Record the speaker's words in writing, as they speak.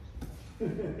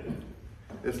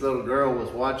This little girl was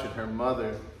watching her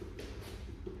mother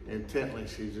intently.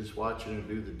 She's just watching her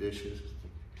do the dishes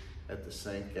at the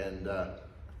sink, and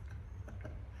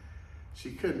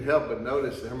she couldn't help but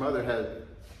notice that her mother had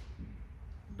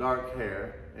dark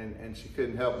hair, and she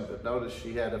couldn't help but notice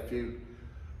she had a few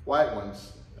white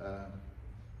ones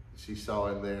she saw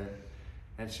in there.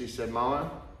 And she said,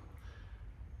 "Mama,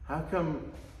 how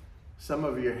come some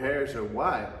of your hairs are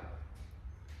white?"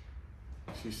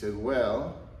 She said,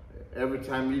 "Well, every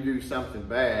time you do something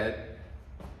bad,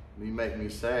 you make me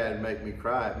sad, make me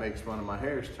cry, it makes one of my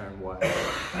hairs turn white."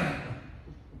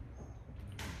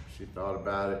 She thought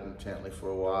about it intently for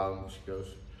a while, and she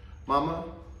goes, "Mama,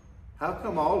 how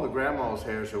come all the grandma's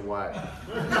hairs are white?"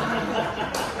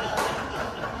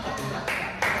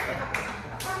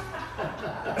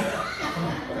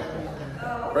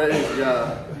 Praise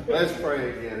God. Let's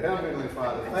pray again. Heavenly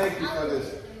Father, thank you for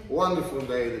this wonderful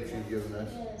day that you've given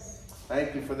us.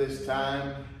 Thank you for this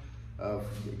time of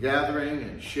gathering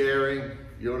and sharing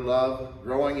your love,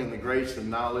 growing in the grace and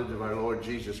knowledge of our Lord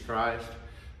Jesus Christ.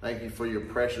 Thank you for your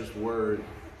precious word.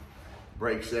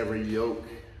 Breaks every yoke.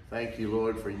 Thank you,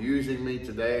 Lord, for using me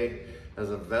today as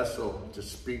a vessel to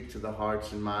speak to the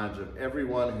hearts and minds of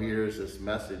everyone who hears this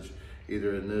message,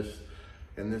 either in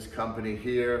this company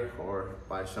here or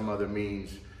by some other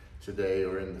means today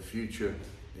or in the future.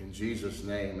 In Jesus'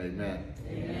 name, amen.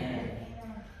 Amen.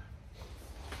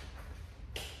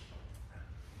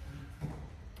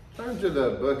 Turn to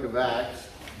the book of Acts,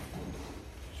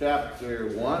 chapter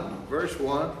 1, verse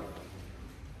 1.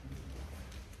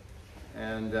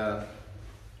 And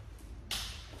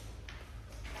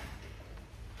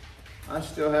I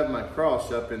still have my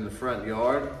cross up in the front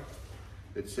yard.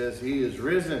 It says, "He is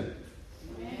risen."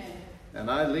 Amen. And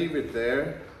I leave it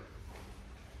there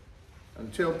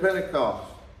until Pentecost.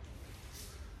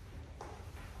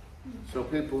 So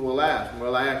people will ask,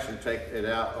 well, I actually take it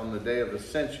out on the day of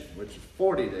Ascension, which is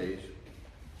 40 days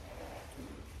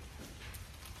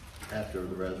after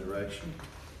the resurrection.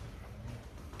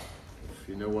 If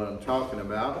you know what I'm talking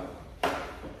about,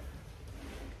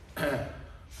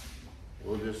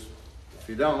 we'll just, if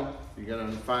you don't, you're going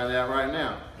to find out right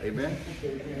now. Amen?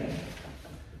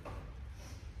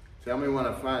 Tell me when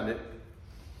I find it.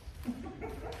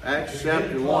 Acts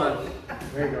chapter 1.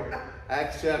 There you go.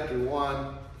 Acts chapter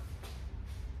 1.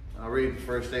 I'll read the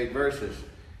first 8 verses.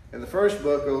 In the first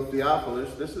book, O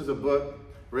Theophilus, this is a book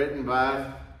written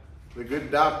by the good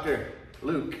doctor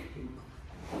Luke.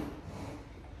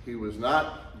 He was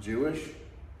not Jewish.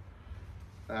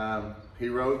 He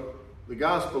wrote the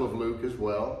Gospel of Luke as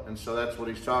well, and so that's what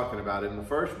he's talking about in the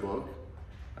first book.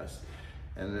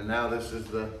 And then now this is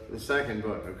the second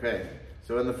book. Okay.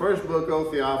 So in the first book,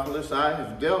 O Theophilus, I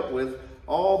have dealt with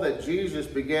all that Jesus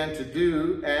began to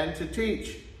do and to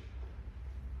teach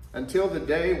until the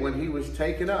day when he was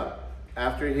taken up,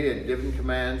 after he had given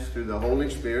commands through the Holy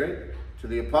Spirit to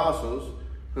the apostles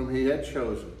whom he had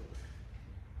chosen.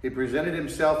 He presented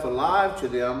himself alive to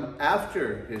them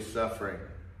after his suffering,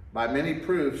 by many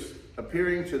proofs,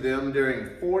 appearing to them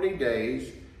during 40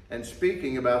 days and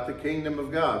speaking about the kingdom of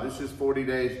God. This is 40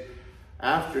 days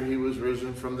after he was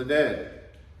risen from the dead.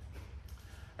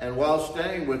 And while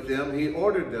staying with them, he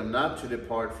ordered them not to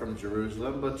depart from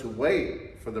Jerusalem, but to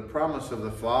wait for the promise of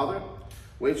the Father,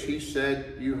 which he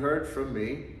said, "You heard from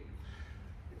me.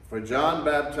 For John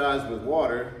baptized with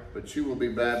water, but you will be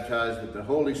baptized with the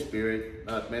Holy Spirit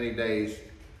not many days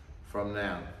from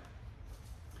now."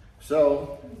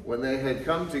 So when they had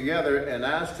come together and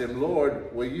asked him,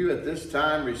 "Lord, will you at this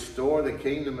time restore the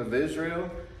kingdom of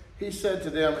Israel?" he said to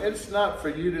them, "It's not for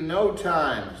you to know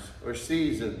times or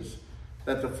seasons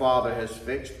that the Father has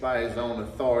fixed by his own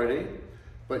authority,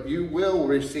 but you will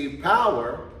receive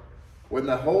power when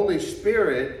the Holy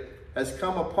Spirit has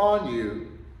come upon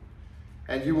you,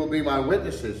 and you will be my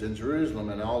witnesses in Jerusalem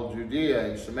and all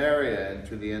Judea and Samaria and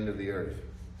to the end of the earth."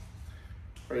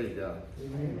 Praise God.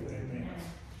 Amen.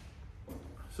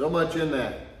 So much in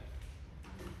that.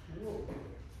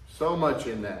 So much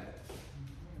in that.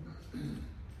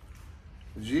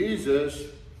 Jesus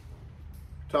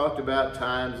talked about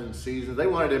times and seasons. They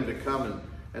wanted him to come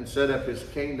and set up his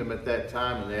kingdom at that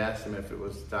time, and they asked him if it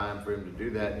was time for him to do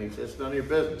that, and he said, "It's none of your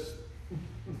business."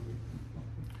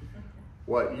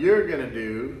 What you're going to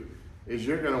do is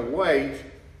you're going to wait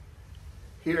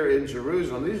here in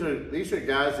Jerusalem. These are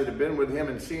guys that have been with him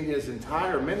and seen his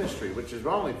entire ministry, which is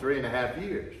only 3.5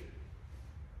 years.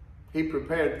 He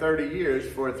prepared 30 years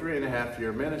for a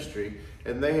 3.5-year ministry,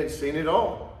 and they had seen it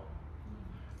all.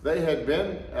 They had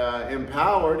been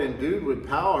empowered, endued with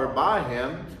power by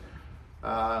him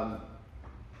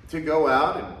to go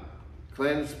out and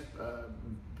cleanse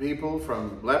people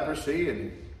from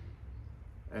leprosy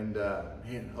and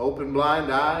opened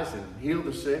blind eyes and healed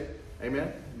the sick.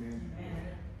 Amen?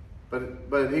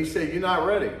 But he said, you're not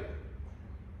ready.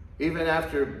 Even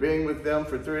after being with them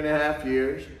for 3.5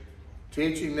 years,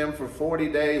 teaching them for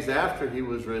 40 days after he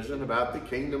was risen about the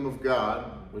kingdom of God,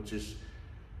 which is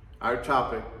our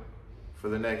topic for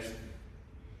the next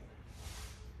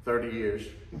 30 years.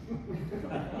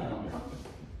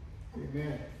 Amen.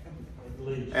 At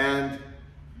least. And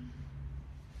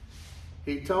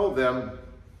he told them,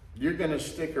 you're going to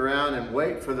stick around and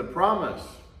wait for the promise,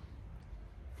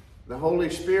 the Holy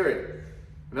Spirit.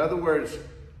 In other words,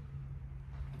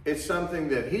 it's something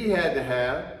that he had to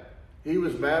have. He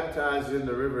was baptized in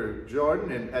the river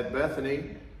Jordan and at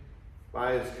Bethany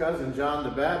by his cousin John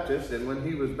the Baptist. And when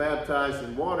he was baptized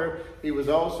in water, he was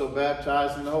also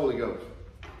baptized in the Holy Ghost.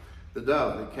 The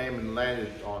dove that came and landed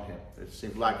on him. It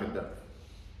seemed like a dove.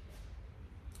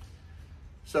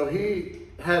 So he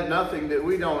had nothing that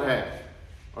we don't have,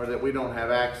 or that we don't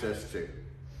have access to.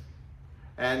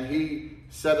 And he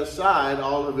set aside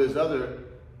all of his other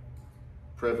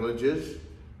privileges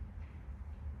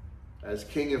as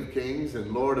King of Kings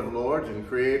and Lord of Lords and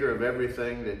Creator of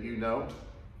everything that you know,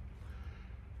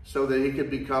 so that he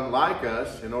could become like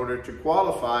us in order to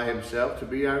qualify himself to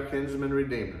be our kinsman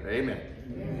redeemer. Amen.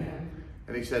 Amen.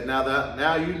 And he said,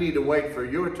 now you need to wait for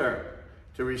your turn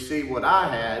to receive what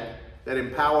I had that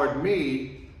empowered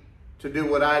me to do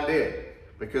what I did.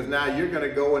 Because now you're going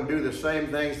to go and do the same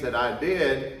things that I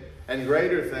did, and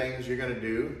greater things you're going to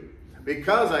do,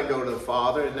 because I go to the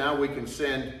Father, and now we can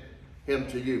send him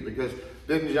to you. Because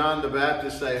didn't John the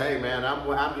Baptist say, hey man,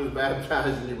 I'm just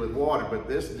baptizing you with water, but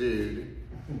this dude,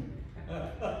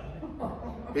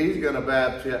 he's going to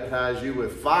baptize you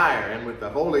with fire and with the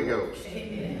Holy Ghost.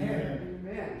 Amen.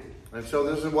 And so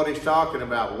this is what he's talking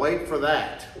about. Wait for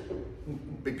that.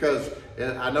 Because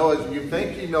I know as you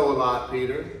think you know a lot,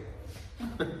 Peter.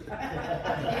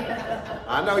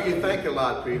 I know you think a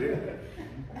lot, Peter.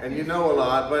 And you know a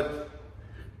lot, but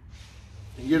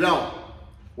you don't.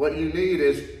 What you need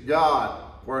is God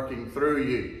working through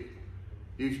you.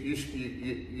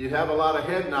 You have a lot of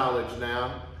head knowledge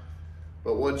now,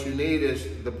 but what you need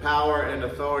is the power and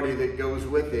authority that goes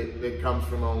with it that comes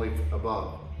from only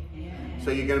above. So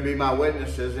you're going to be my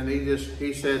witnesses. And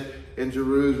he said in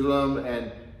Jerusalem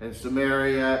and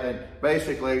Samaria, and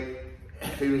basically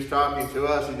he was talking to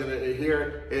us. He's going to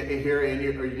here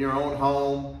in your own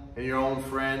home, in your own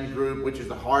friend group, which is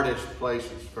the hardest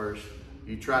places first.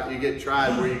 You get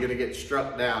tried where you're going to get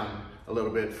struck down a little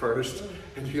bit first,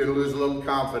 and you're going to lose a little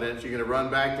confidence. You're going to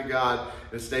run back to God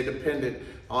and stay dependent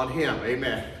on him.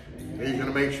 Amen. And he's going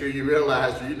to make sure you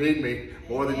realize you need me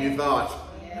more than you thought.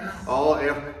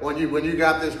 When you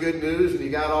got this good news and you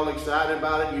got all excited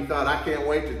about it, you thought, I can't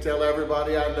wait to tell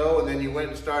everybody I know, and then you went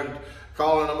and started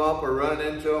calling them up or running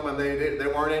into them, and they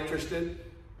weren't interested,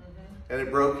 and it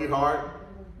broke your heart.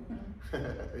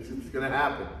 It's going to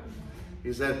happen.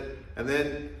 He said, and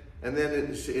then in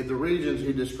the regions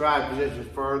he described, it's just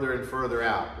further and further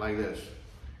out like this.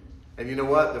 And you know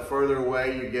what? The further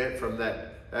away you get from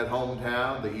that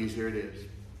hometown, the easier it is.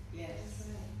 Yes.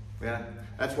 Yeah.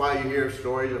 That's why you hear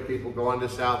stories of people going to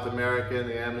South America and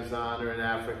the Amazon or in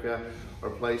Africa or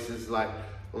places like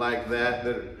that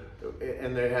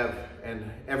and they have,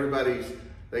 and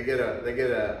they get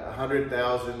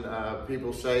 100,000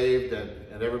 people saved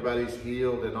and everybody's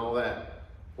healed and all that.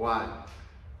 Why?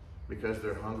 Because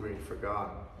they're hungry for God.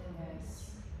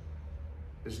 Yes.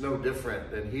 It's no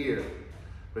different than here.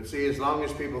 But see, as long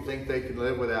as people think they can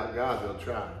live without God, they'll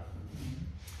try.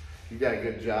 You got a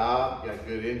good job, you got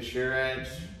good insurance,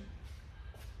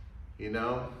 you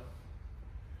know.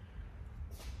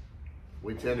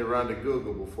 We tend to run to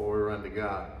Google before we run to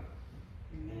God.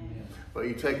 Amen. But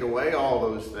you take away all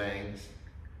those things,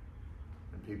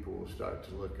 and people will start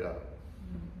to look up.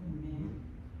 Amen.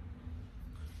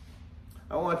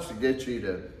 I want to get you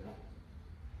to,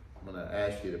 I'm going to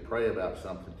ask you to pray about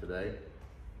something today.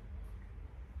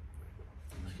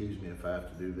 Excuse me if I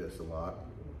have to do this a lot.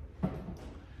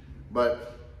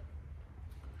 But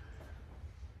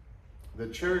the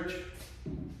church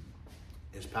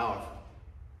is powerful.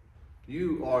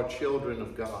 You are children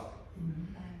of God.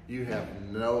 You have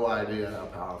no idea how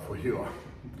powerful you are.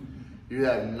 You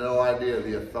have no idea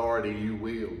the authority you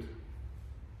wield.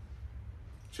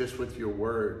 Just with your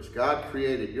words. God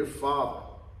created, your Father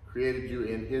created you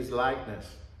in his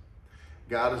likeness.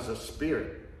 God is a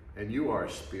spirit, and you are a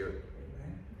spirit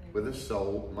with a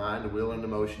soul, mind, will, and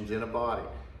emotions in a body.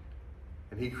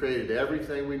 And he created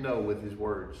everything we know with his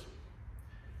words.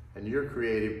 And you're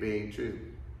creative being too.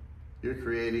 You're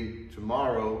creating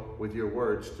tomorrow with your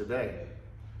words today.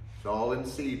 It's all in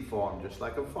seed form, just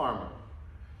like a farmer.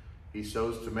 He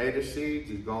sows tomato seeds,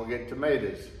 he's going to get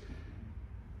tomatoes,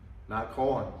 not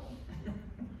corn.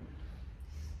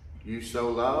 You sow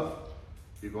love,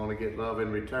 you're going to get love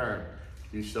in return.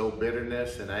 You sow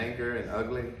bitterness and anger and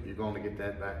ugly, you're going to get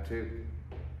that back too.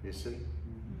 You see?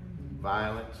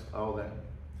 Violence, all that.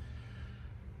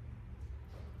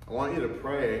 I want you to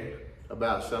pray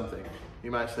about something.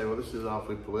 You might say, well, this is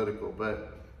awfully political,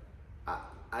 but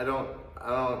I don't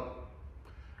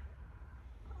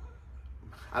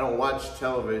watch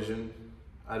television.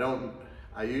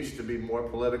 I used to be more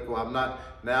political. I'm not,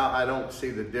 now I don't see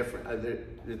the difference.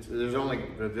 There's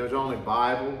only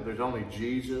Bible, there's only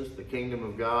Jesus, the kingdom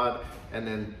of God, and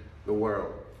then the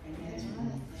world.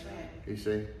 You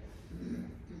see?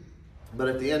 But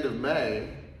at the end of May,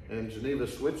 in Geneva,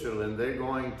 Switzerland, they're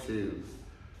going to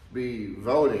be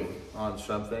voting on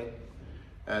something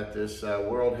at this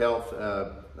World Health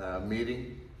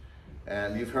meeting.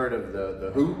 And you've heard of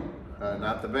the WHO,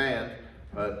 not the band,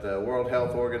 but the World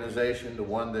Health Organization, the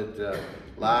one that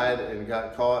lied and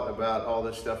got caught about all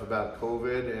this stuff about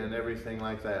COVID and everything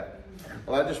like that.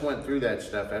 Well, I just went through that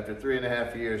stuff after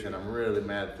 3.5 years, and I'm really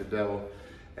mad at the devil.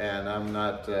 And I'm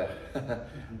not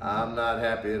I'm not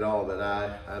happy at all that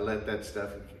I let that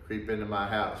stuff creep into my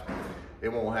house.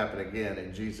 It won't happen again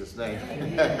in Jesus' name.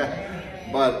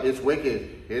 But it's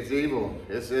wicked, it's evil,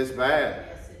 it's bad.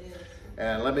 Yes, it is.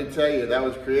 And let me tell you, that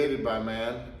was created by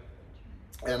man.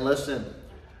 And listen,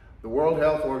 the World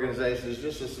Health Organization is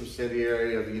just a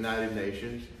subsidiary of the United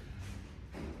Nations.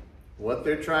 What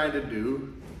they're trying to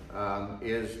do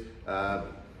is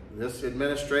this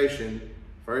administration,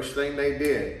 first thing they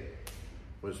did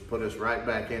was put us right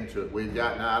back into it. We'd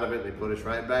gotten out of it, they put us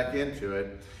right back into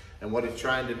it. And what it's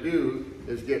trying to do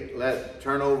is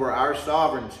turn over our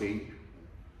sovereignty,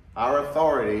 our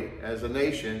authority as a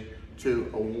nation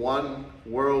to a one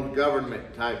world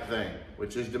government type thing,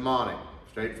 which is demonic,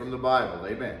 straight from the Bible.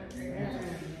 Amen. Amen.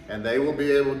 And they will be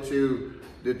able to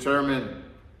determine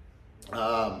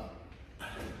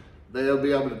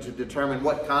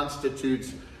what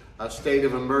constitutes a state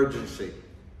of emergency.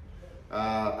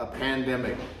 A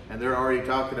pandemic, and they're already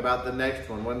talking about the next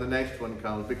one, when the next one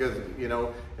comes, because, you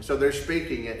know, so they're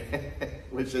speaking it,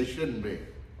 which they shouldn't be.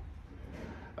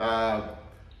 But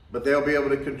they'll be able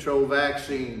to control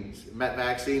vaccine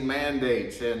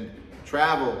mandates and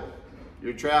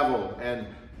your travel and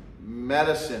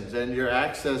medicines and your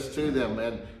access to them,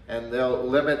 and they'll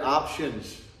limit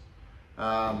options.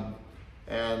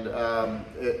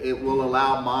 It will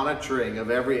allow monitoring of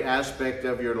every aspect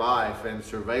of your life and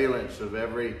surveillance of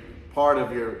every part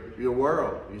of your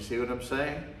world. You see what I'm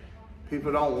saying?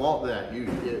 People don't want that.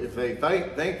 If they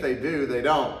think they do, they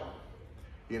don't.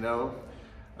 You know?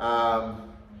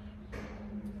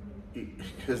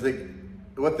 Because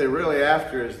what they're really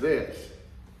after is this.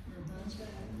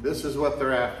 This is what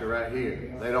they're after right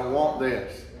here. They don't want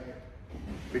this.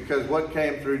 Because what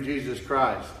came through Jesus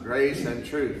Christ? Grace and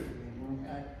truth.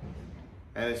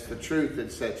 And it's the truth that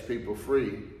sets people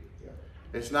free.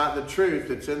 It's not the truth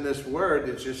that's in this word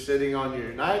that's just sitting on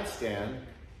your nightstand.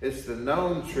 It's the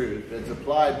known truth that's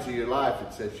applied to your life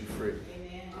that sets you free.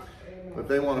 Amen. But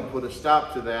they want to put a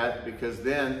stop to that, because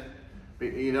then,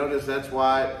 you notice that's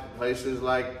why places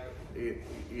like,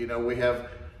 you know,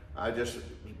 I just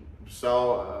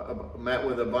met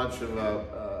with a bunch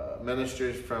of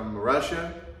ministers from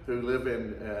Russia who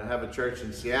have a church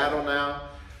in Seattle now,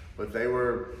 but they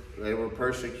were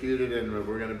persecuted and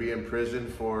were going to be in prison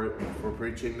for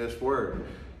preaching this word.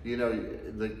 You know,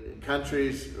 the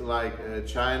countries like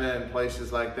China and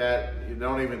places like that, you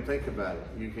don't even think about it.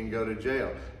 You can go to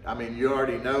jail. I mean, you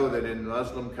already know that in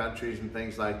Muslim countries and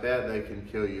things like that, they can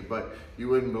kill you. But you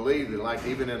wouldn't believe that, like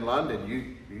even in London,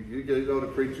 you go to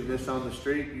preaching this on the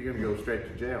street, you're going to go straight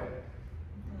to jail.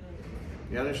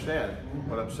 You understand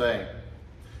what I'm saying?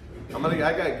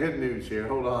 I got good news here.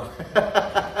 Hold on.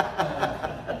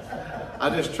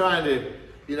 I'm just trying to,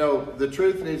 you know, the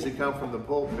truth needs to come from the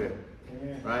pulpit,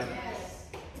 right? Yes.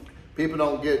 People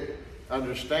don't get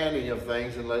understanding of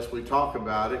things unless we talk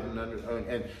about it,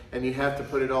 and you have to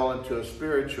put it all into a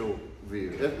spiritual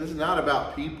view. This is not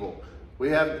about people.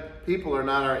 People are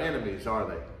not our enemies, are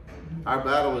they? Our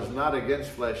battle is not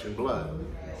against flesh and blood.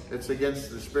 It's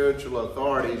against the spiritual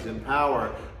authorities and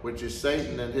power, which is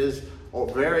Satan and his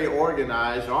very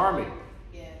organized army.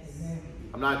 Yes.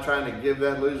 I'm not trying to give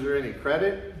that loser any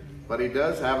credit, but he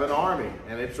does have an army,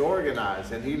 and it's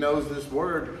organized, and he knows this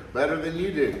word better than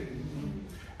you do.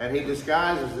 And he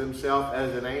disguises himself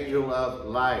as an angel of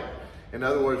light. In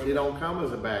other words, he don't come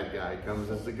as a bad guy, he comes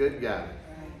as a good guy.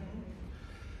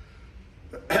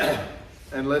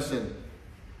 And listen,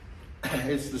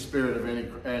 It's the spirit of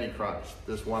Antichrist,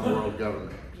 this one world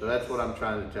government. So that's what I'm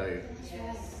trying to tell you.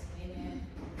 Yes. Amen.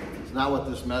 It's not what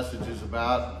this message is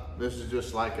about. This is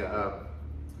just like a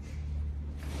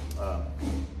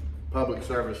public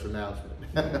service announcement.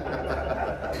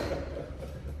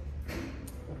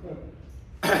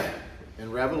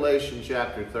 In Revelation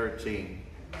chapter 13,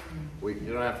 you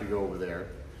don't have to go over there,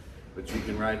 but you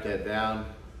can write that down.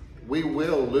 We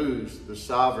will lose the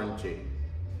sovereignty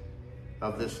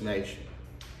of this nation.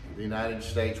 The United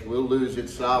States will lose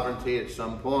its sovereignty at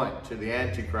some point to the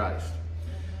Antichrist,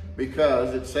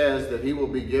 because it says that he will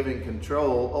be giving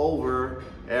control over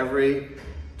every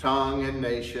tongue and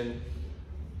nation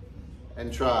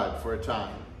and tribe for a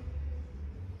time.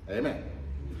 Amen.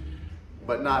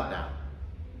 But not now.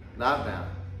 Not now.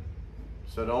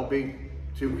 So don't be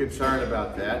too concerned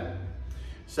about that.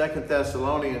 2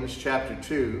 Thessalonians chapter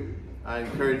 2, I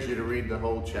encourage you to read the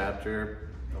whole chapter,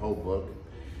 the whole book.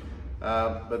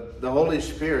 But the Holy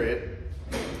Spirit,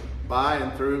 by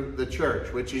and through the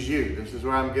church, which is you. This is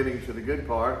where I'm getting to the good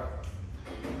part.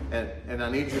 And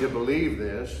I need you to believe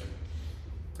this,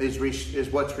 is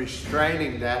what's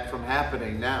restraining that from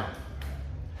happening now.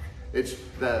 It's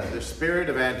the spirit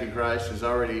of Antichrist is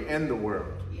already in the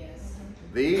world. Yes.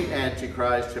 The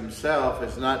Antichrist himself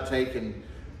has not taken,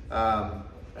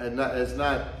 has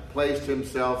not placed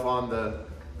himself on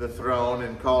the throne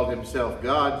and called himself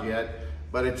God yet,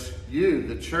 but it's you,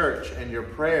 the church, and your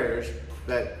prayers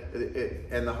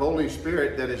and the Holy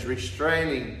Spirit that is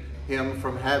restraining him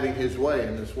from having his way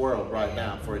in this world right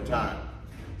now for a time.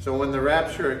 So when the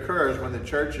rapture occurs, when the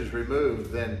church is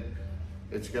removed, then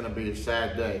it's going to be a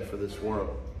sad day for this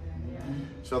world.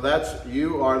 So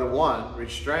you are the one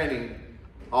restraining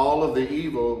all of the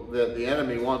evil that the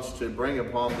enemy wants to bring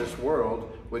upon this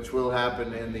world, which will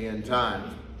happen in the end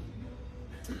times.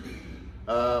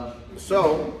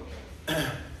 So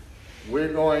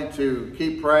we're going to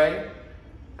keep praying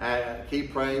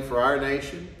for our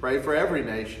nation, pray for every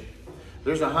nation.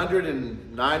 There's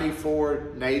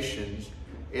 194 nations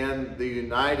in the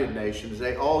United Nations.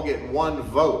 They all get one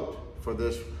vote for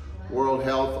this World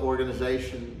Health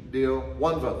Organization deal.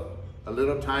 One vote. A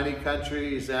little tiny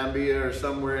country, Zambia or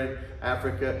somewhere in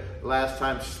Africa, last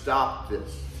time stopped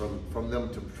this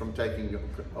from taking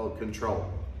control.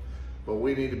 But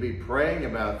we need to be praying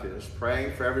about this,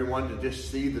 praying for everyone to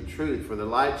just see the truth, for the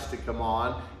lights to come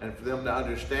on, and for them to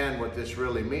understand what this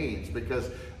really means, because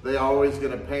they're always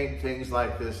going to paint things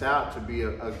like this out to be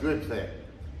a good thing.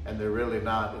 And they're really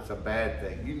not. It's a bad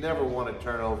thing. You never want to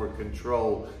turn over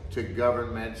control to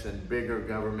governments and bigger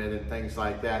government and things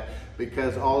like that,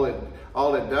 because all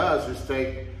it does is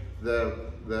take the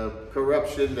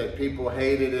corruption that people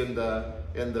hated in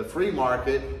the free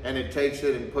market, and it takes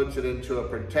it and puts it into a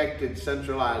protected,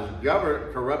 centralized,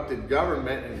 corrupted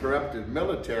government and corrupted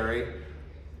military,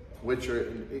 which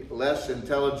are less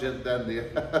intelligent than the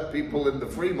people in the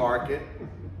free market,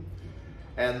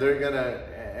 and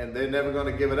they're never going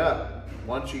to give it up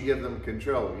once you give them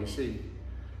control, you see.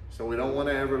 So we don't want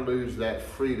to ever lose that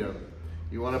freedom.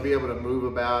 You want to be able to move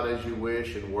about as you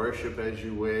wish and worship as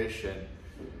you wish,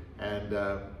 and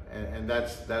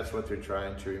that's what they're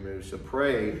trying to remove. So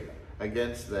pray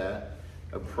against that.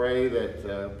 Pray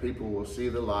that people will see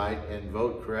the light and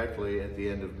vote correctly at the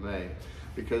end of May,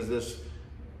 because this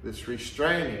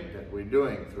restraining that we're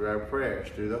doing through our prayers,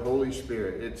 through the Holy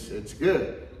Spirit, it's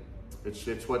good.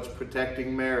 It's what's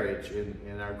protecting marriage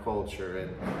in our culture,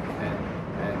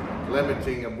 and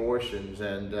limiting abortions,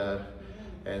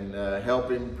 and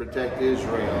helping protect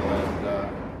Israel.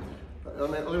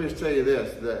 And let me just tell you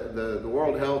this: the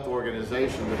World Health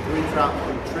Organization, the 3 top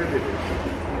contributors,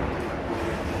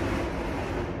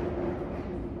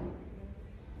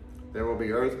 there will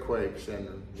be earthquakes and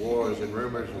wars and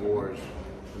rumors of wars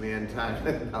in the end time.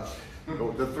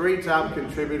 The 3 top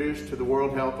contributors to the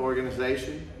World Health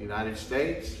Organization: United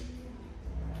States,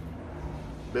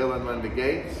 Bill and Melinda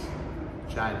Gates,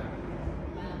 China.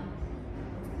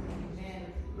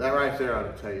 That right there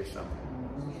ought to tell you something.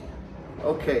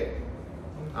 Okay,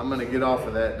 I'm going to get off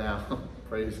of that now.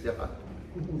 Praise God.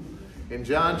 In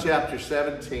John chapter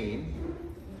 17,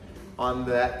 on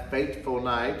that fateful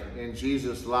night in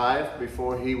Jesus' life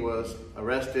before he was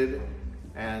arrested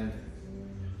and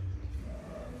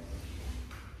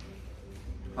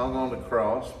hung on the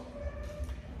cross,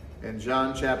 in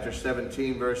John chapter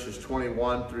 17, verses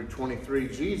 21 through 23,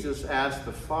 Jesus asked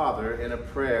the Father in a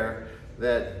prayer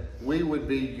that we would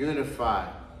be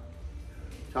unified,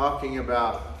 talking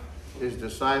about his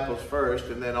disciples first,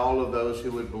 and then all of those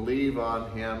who would believe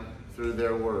on him through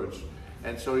their words.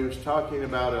 And so he was talking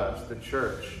about us, the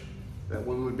church, that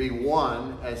we would be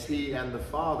one as he and the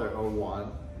Father are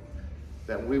one,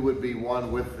 that we would be one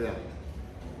with them.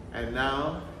 And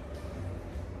now,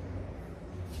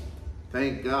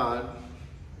 thank God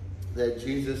that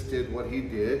Jesus did what he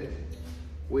did.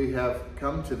 We have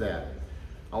come to that.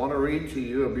 I want to read to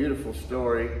you a beautiful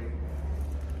story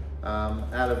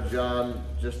out of John,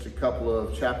 just a couple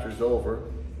of chapters over,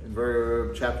 in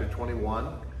chapter 21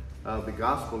 of the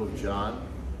Gospel of John.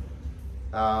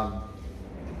 And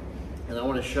I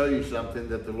want to show you something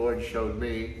that the Lord showed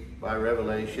me by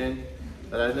revelation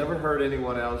that I've never heard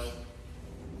anyone else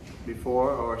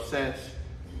before or since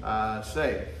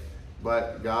say.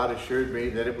 But God assured me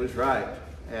that it was right,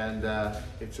 and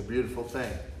it's a beautiful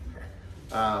thing.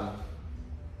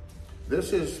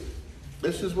 This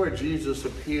is where Jesus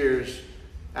appears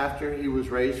after he was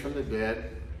raised from the dead.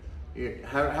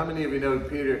 How many of you know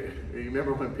Peter? You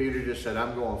remember when Peter just said,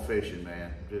 "I'm going fishing,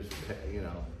 man. Just,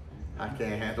 I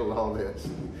can't handle all this."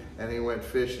 And he went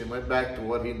fishing, went back to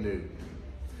what he knew.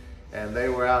 And they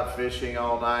were out fishing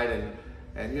all night, and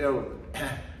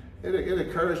it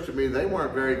occurs to me they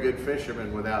weren't very good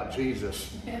fishermen without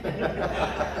Jesus.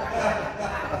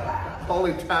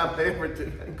 Only time they ever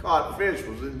caught fish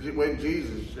was when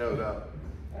Jesus showed up.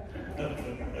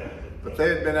 But they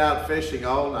had been out fishing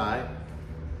all night,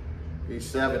 these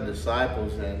 7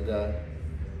 disciples,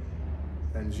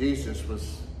 and Jesus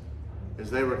was,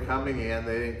 as they were coming in,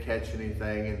 they didn't catch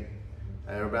anything, and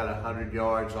they were about 100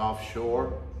 yards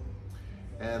offshore.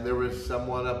 And there was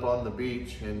someone up on the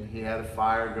beach, and he had a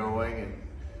fire going and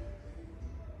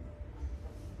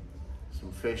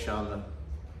some fish on the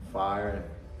fire and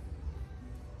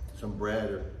some bread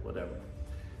or whatever.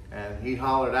 And he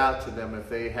hollered out to them if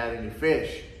they had any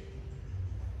fish.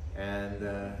 And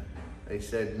they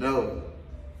said no.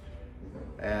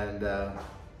 And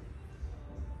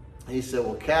he said,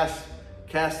 well, cast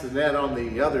the net on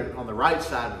the right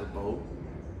side of the boat,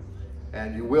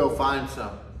 and you will find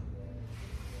some.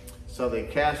 So they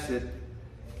cast it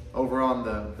over on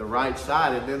the right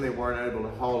side, and then they weren't able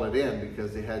to haul it in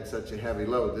because they had such a heavy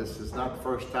load. This is not the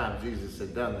first time Jesus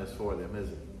had done this for them, is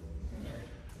it?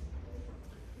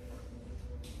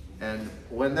 And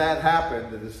when that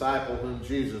happened, the disciple whom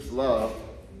Jesus loved,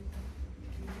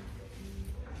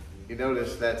 you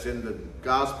notice that's in the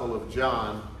Gospel of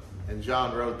John, and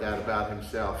John wrote that about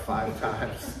himself 5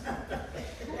 times.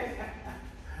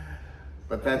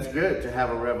 But that's good to have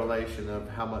a revelation of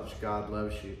how much God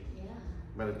loves you. Yeah.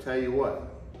 I'm going to tell you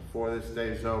what, before this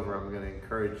day's over, I'm going to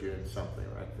encourage you in something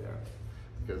right there.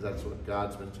 Because that's what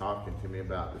God's been talking to me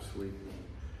about this week.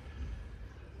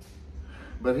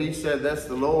 But he said, that's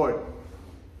the Lord.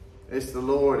 It's the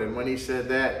Lord. And when he said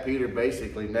that, Peter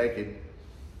basically naked,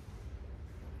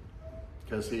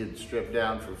 because he had stripped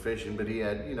down for fishing, but he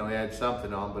had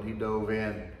something on, but he dove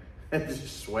in and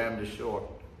just swam to shore.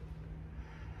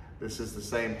 This is the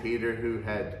same Peter who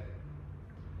had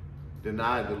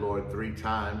denied the Lord 3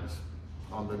 times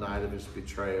on the night of his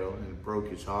betrayal, and it broke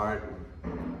his heart.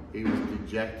 He was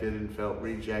dejected and felt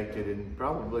rejected and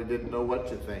probably didn't know what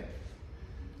to think.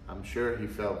 I'm sure he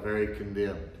felt very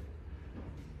condemned.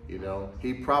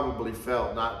 He probably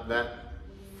felt not that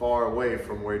far away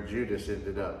from where Judas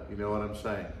ended up. You know what I'm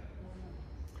saying?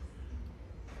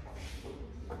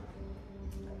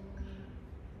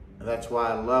 And that's why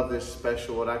I love this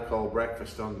special, what I call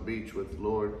breakfast on the beach with the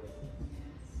Lord.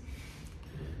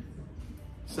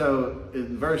 So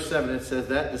in verse 7 it says,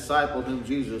 that disciple whom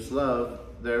Jesus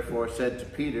loved therefore said to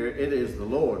Peter, it is the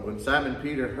Lord. When Simon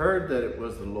Peter heard that it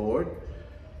was the Lord,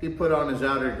 he put on his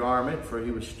outer garment, for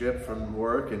he was stripped from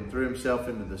work, and threw himself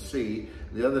into the sea.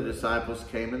 The other disciples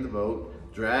came in the boat,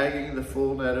 dragging the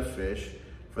full net of fish,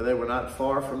 for they were not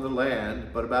far from the land,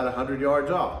 but about 100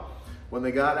 yards off. When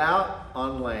they got out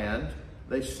on land,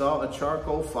 they saw a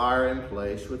charcoal fire in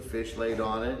place with fish laid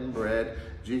on it and bread.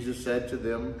 Jesus said to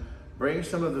them, bring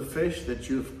some of the fish that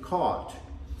you've caught.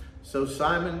 So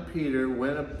Simon Peter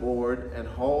went aboard and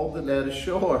hauled the net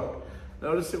ashore.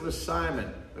 Notice it was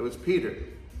Simon, it was Peter,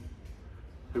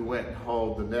 who went and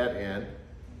hauled the net in,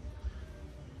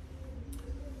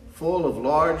 full of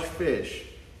large fish.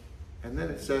 And then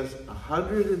it says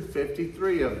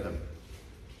 153 of them.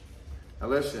 Now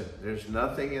listen, there's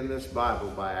nothing in this Bible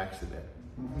by accident.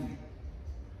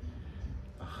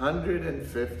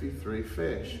 153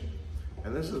 fish.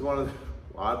 And this is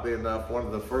oddly enough, one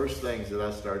of the first things that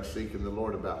I started seeking the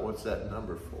Lord about. What's that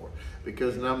number for?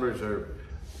 Because numbers are,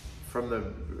 from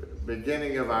the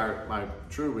beginning of my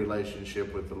true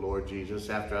relationship with the Lord Jesus,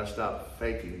 after I stopped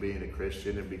faking being a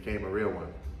Christian and became a real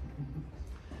one.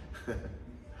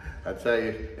 I tell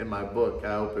you, in my book,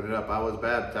 I open it up. I was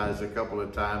baptized a couple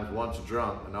of times, once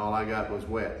drunk, and all I got was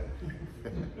wet.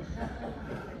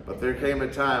 But there came a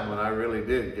time when I really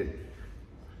did get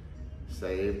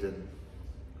saved and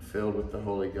filled with the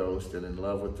Holy Ghost and in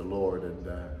love with the Lord.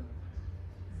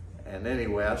 And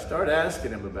anyway, I started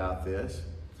asking him about this.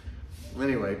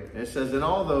 Anyway, it says, and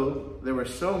although there were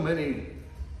so many,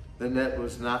 the net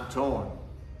was not torn.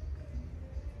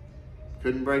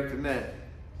 Couldn't break the net.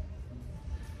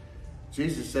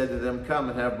 Jesus said to them, come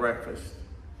and have breakfast.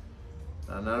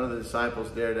 Now, none of the disciples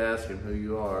dared ask him who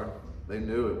you are. They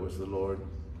knew it was the Lord.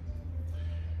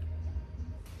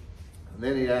 And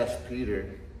then he asked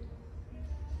Peter,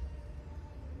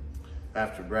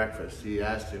 after breakfast, he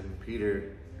asked him,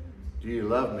 Peter, do you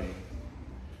love me?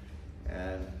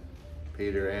 And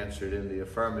Peter answered in the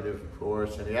affirmative, of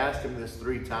course. And he asked him this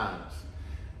 3 times.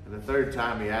 And the 3rd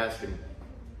time he asked him,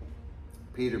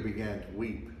 Peter began to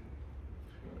weep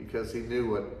because he knew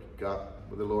what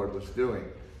the Lord was doing.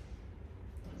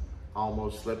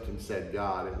 Almost slipped and said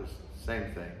God. It was the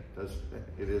same thing.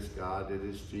 It is God. It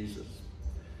is Jesus.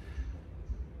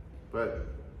 But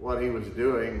what he was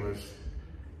doing was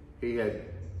he had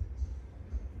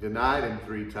denied him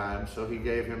 3 times, so he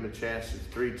gave him a chance to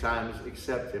 3 times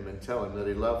accept him and tell him that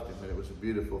he loved him, and it was a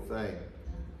beautiful thing.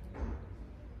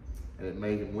 And it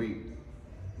made him weep.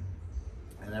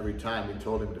 And every time he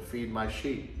told him to feed my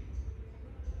sheep.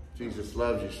 Jesus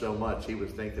loves you so much, he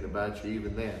was thinking about you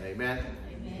even then. Amen?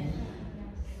 Amen.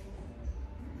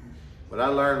 But I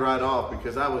learned right off,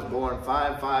 because I was born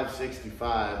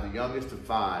 5'5", the youngest of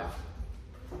 5.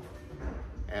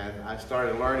 And I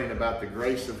started learning about the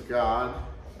grace of God,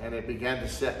 and it began to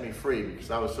set me free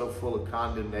because I was so full of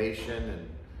condemnation and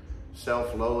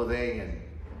self-loathing and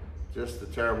just the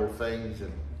terrible things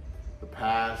and the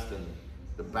past and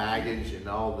the baggage and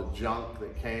all the junk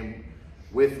that came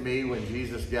with me when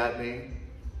Jesus got me.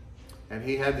 And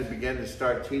he had to begin to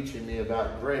start teaching me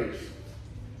about grace.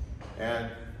 And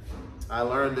I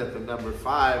learned that the number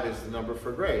 5 is the number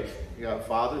for grace. You got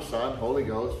Father, Son, Holy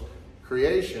Ghost,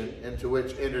 creation, into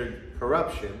which entered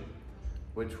corruption,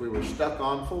 which we were stuck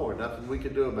on for. Nothing we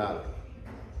could do about it.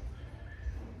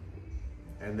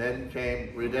 And then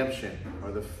came redemption,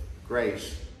 or the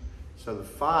grace. So the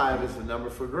 5 is the number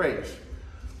for grace.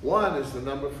 1 is the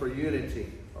number for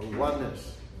unity, or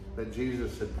oneness, that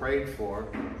Jesus had prayed for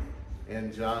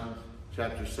in John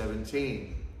chapter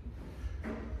 17.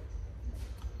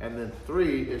 And then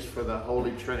 3 is for the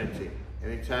Holy Trinity.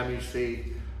 Anytime you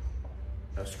see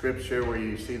a scripture where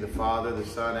you see the Father, the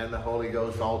Son, and the Holy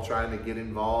Ghost all trying to get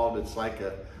involved, it's like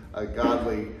a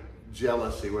godly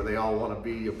jealousy where they all want to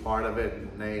be a part of it,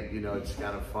 and it's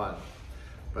kind of fun.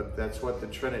 But that's what the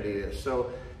Trinity is.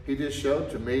 So he just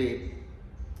showed to me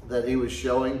that he was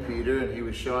showing Peter and he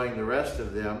was showing the rest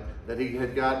of them that he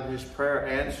had gotten his prayer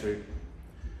answered,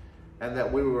 and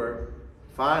that we were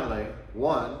finally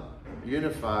one,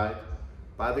 unified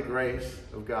by the grace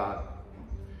of God.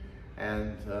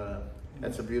 And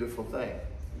that's a beautiful thing.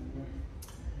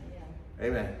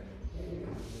 Amen.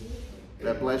 Did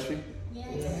that bless you?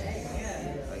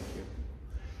 Yes. Thank you.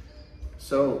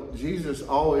 So Jesus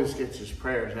always gets his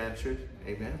prayers answered.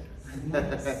 Amen.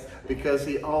 Because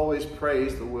he always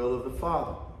prays the will of the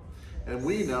Father. And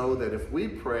we know that if we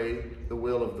pray the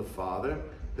will of the Father,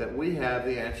 that we have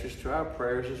the answers to our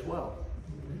prayers as well.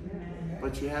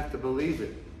 But you have to believe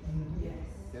it.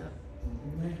 Yeah.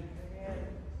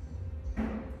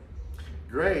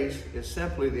 Grace is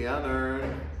simply the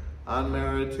unearned,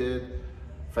 unmerited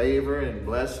favor and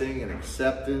blessing and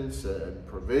acceptance and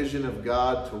provision of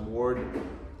God toward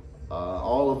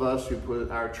all of us who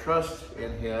put our trust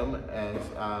in him as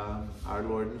our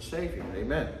Lord and Savior.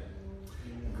 Amen.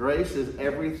 Grace is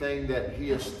everything that he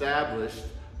established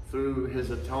through his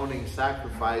atoning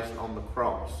sacrifice on the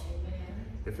cross.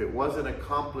 If it wasn't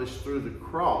accomplished through the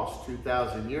cross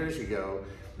 2,000 years ago,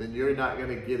 then you're not going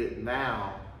to get it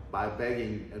now by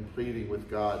begging and pleading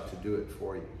with God to do it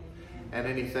for you. And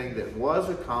anything that was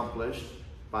accomplished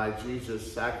by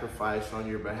Jesus' sacrifice on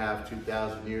your behalf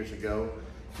 2,000 years ago,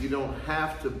 you don't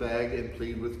have to beg and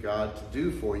plead with God to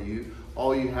do for you.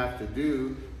 All you have to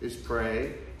do is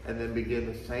pray and then begin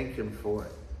to thank him for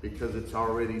it, because it's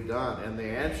already done. And the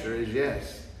answer is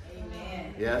yes.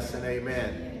 Amen. Yes and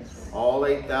amen. Yes. All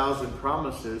 8,000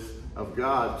 promises of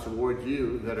God toward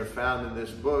you that are found in this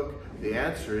book, the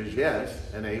answer is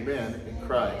yes and amen in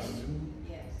Christ.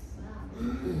 Yes.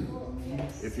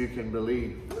 If you can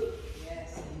believe.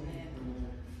 Yes. Amen.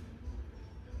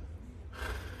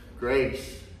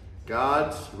 Grace,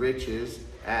 God's riches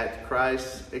at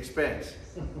Christ's expense.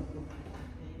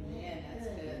 Amen. That's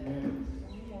good.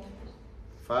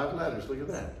 5 letters, look at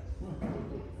that.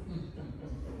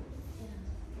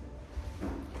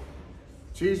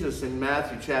 Jesus in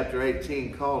Matthew chapter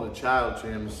 18 called a child to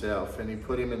himself, and he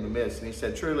put him in the midst. And he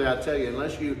said, truly I tell you,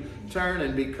 unless you turn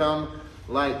and become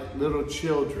like little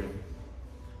children,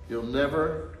 you'll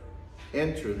never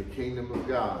enter the kingdom of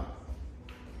God.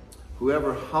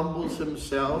 Whoever humbles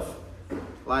himself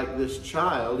like this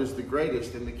child is the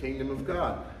greatest in the kingdom of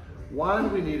God. Why do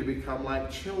we need to become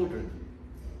like children?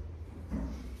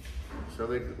 So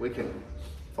that we can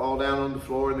fall down on the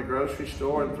floor in the grocery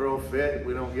store and throw a fit if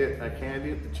we don't get a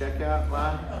candy at the checkout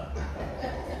line?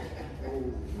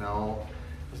 No,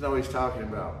 that's not what he's talking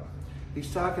about. He's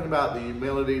talking about the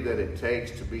humility that it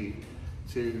takes to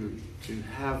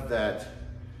have that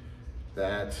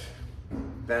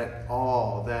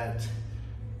awe,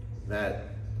 that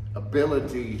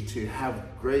ability to have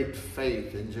great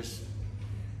faith and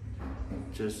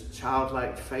just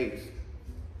childlike faith.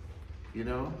 You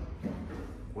know,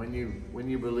 when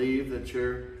you believe that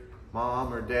your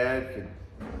mom or dad can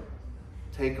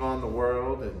take on the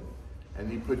world,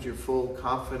 and you put your full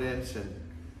confidence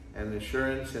and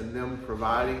assurance in them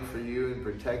providing for you and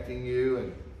protecting you.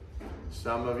 And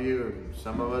some of you, or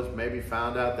some of us, maybe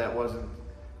found out that wasn't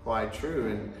quite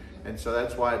true, and so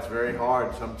that's why it's very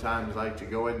hard sometimes, like, to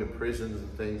go into prisons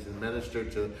and things and minister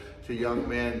to young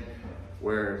men,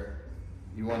 where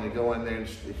you want to go in there and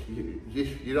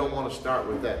you don't want to start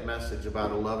with that message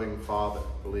about a loving father.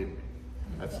 Believe me,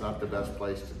 that's not the best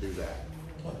place to do that.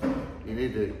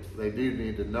 They do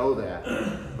need to know that,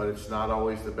 but it's not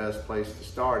always the best place to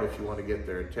start if you want to get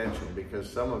their attention, because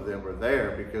some of them are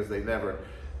there because they never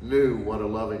knew what a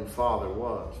loving father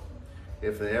was.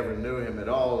 If they ever knew him at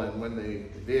all, and when they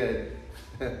did,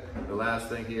 the last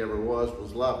thing he ever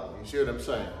was loving. You see what I'm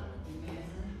saying?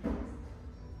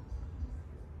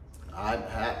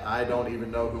 I don't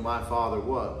even know who my father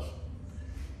was,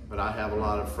 but I have a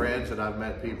lot of friends, and I've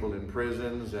met people in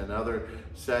prisons and other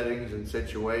settings and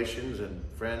situations, and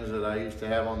friends that I used to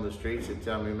have on the streets that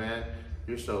tell me, man,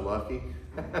 you're so lucky.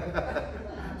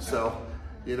 So,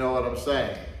 you know what I'm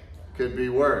saying? Could be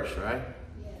worse, right?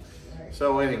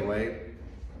 So anyway,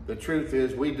 the truth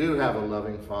is, we do have a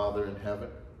loving Father in heaven,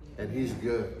 and he's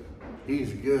good.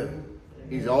 He's good.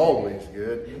 He's always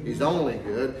good. He's only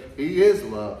good. He is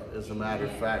love, as a matter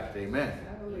of fact. Amen.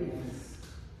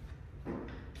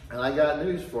 And I got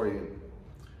news for you.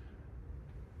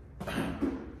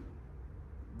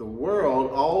 The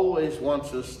world always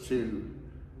wants us to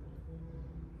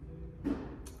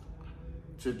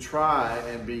try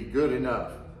and be good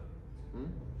enough.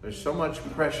 There's so much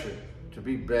pressure to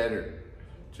be better.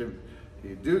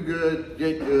 You do good,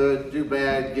 get good, do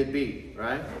bad, get beat,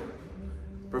 right?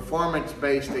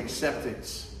 Performance-based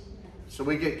acceptance. So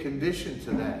we get conditioned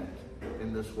to that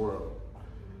in this world.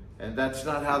 And that's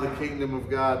not how the kingdom of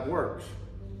God works.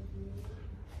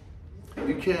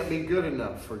 You can't be good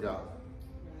enough for God.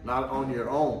 Not on your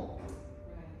own.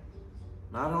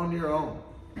 Not on your own.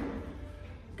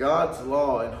 God's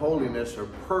law and holiness are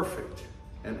perfect,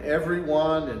 and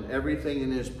everyone and everything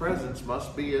in his presence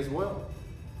must be as well.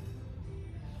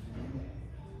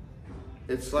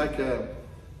 It's like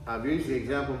I've used the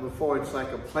example before, it's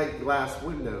like a plate glass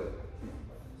window.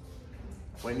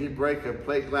 When you break a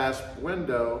plate glass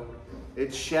window,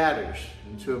 it shatters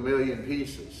into a million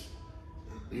pieces.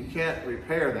 You can't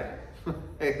repair that.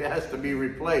 It has to be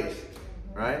replaced,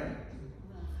 right?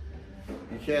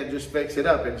 You can't just fix it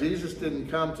up. And Jesus didn't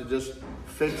come to just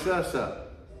fix us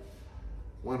up.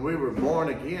 When we were born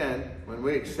again, when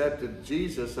we accepted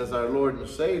Jesus as our Lord and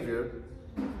Savior,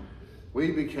 we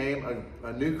became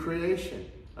a new creation,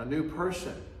 a new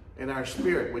person in our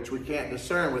spirit, which we can't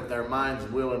discern with our minds,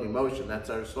 will, and emotion. That's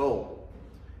our soul.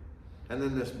 And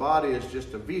then this body is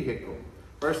just a vehicle.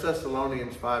 1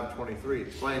 Thessalonians 5:23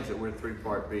 explains that we're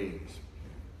three-part beings.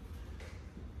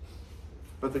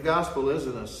 But the gospel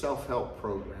isn't a self-help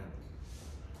program.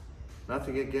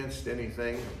 Nothing against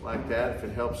anything like that if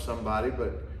it helps somebody,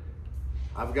 but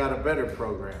I've got a better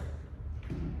program.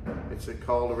 It's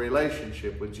called a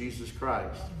relationship with Jesus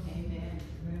Christ. Amen.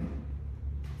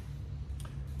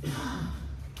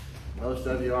 Most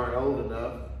of you aren't old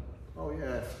enough. Oh,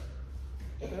 yeah.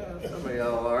 Yeah, some of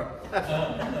y'all are.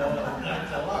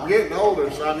 I'm getting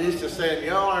older, so I'm used to saying,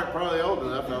 y'all aren't probably old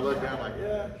enough. And I look down like,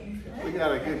 yeah, we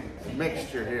got a good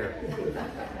mixture here.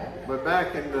 But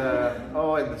back in the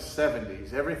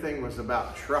 70s, everything was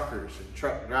about truckers and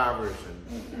truck drivers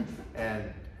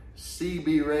and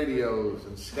CB radios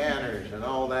and scanners and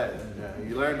all that. And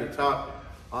you learn to talk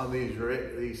on these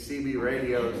CB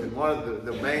radios, and one of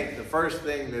the first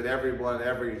thing that everyone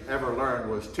ever learned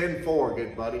was 10-4,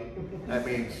 good buddy. That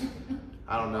means,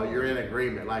 I don't know, you're in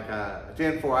agreement. Like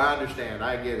 10-4, I understand,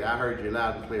 I get it, I heard you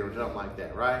loud and clear, or something like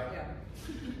that, right? Yeah.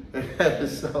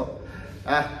 So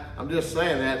I'm just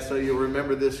saying that so you'll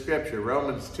remember this scripture,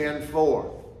 Romans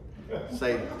 10:4.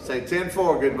 Say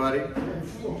 10:4, good buddy.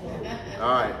 All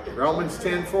right, Romans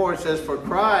 10:4 says, for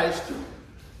Christ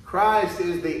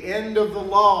is the end of the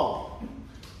law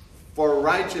for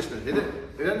righteousness.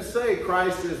 It doesn't say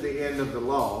Christ is the end of the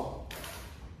law,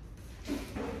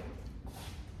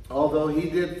 although he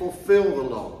did fulfill the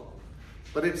law.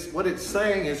 But what it's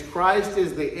saying is Christ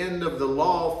is the end of the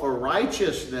law for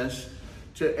righteousness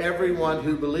to everyone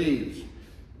who believes.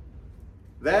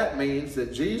 That means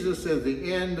that Jesus is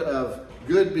the end of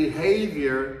good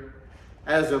behavior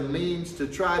as a means to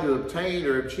try to obtain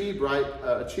or achieve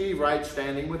right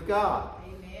standing with God.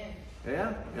 Amen.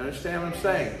 Yeah? You understand what I'm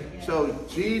saying? So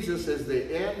Jesus is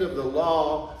the end of the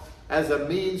law as a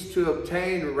means to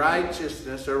obtain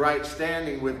righteousness or right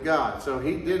standing with God. So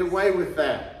he did away with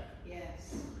that.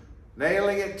 Yes.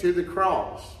 Nailing it to the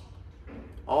cross.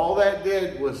 All that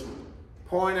did was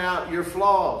point out your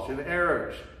flaws and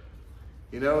errors.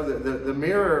 You know, the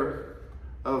mirror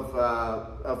of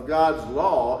God's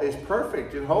law is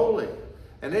perfect and holy.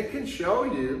 And it can show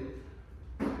you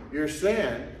your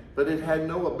sin, but it had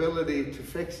no ability to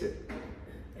fix it.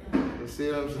 You see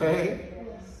what I'm saying?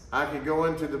 I could go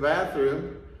into the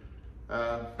bathroom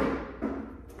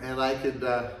and I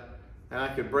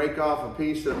could break off a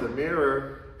piece of the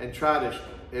mirror and try to,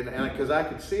 because I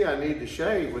could see I need to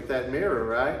shave with that mirror,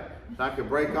 right? I could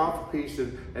break off a piece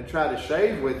and try to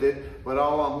shave with it, but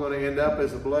all I'm going to end up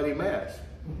is a bloody mess.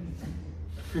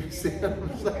 You see what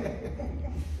I'm saying?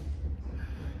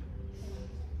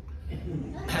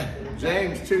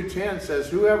 James 2:10 says,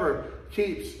 whoever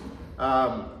keeps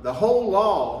the whole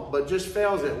law but just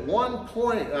fails at one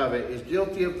point of it is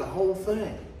guilty of the whole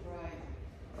thing. Right.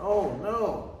 Oh,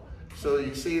 no. So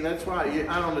you see, that's why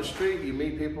out on the street you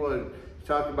meet people who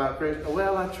talk about Christians.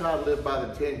 Well, I try to live by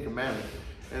the 10 Commandments.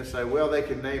 And say, well, they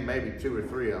can name maybe 2 or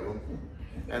 3 of them.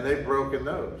 And they've broken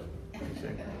those. You see?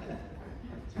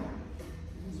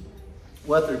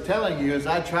 What they're telling you is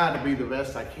I try to be the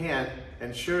best I can,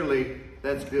 and surely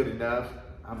that's good enough.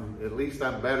 At least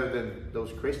I'm better than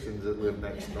those Christians that live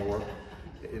next door.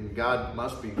 And God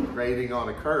must be grading on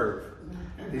a curve.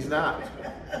 He's not.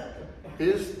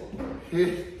 His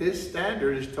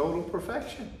standard is total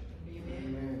perfection.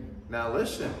 Amen. Now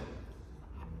listen,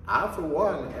 I for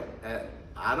one,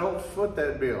 I don't foot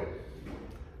that bill.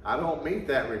 I don't meet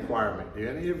that requirement. Do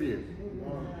any of you?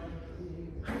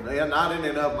 They are not in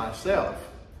and of myself.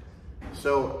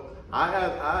 So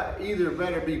I either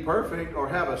better be perfect or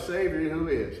have a Savior who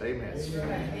is. Amen.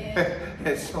 Amen.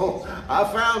 And so I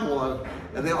found one,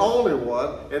 and the only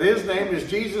one, and his name is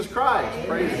Jesus Christ. Amen.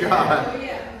 Praise God. Oh,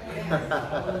 yeah.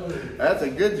 That's a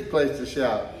good place to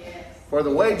shout. Yes. For the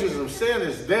wages of sin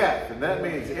is death, and that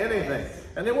means anything.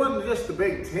 And it wasn't just the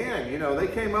big 10, you know, they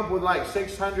came up with like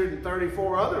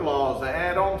 634 other laws to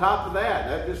add on top of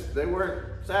that. They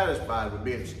weren't satisfied with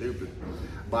being stupid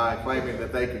by claiming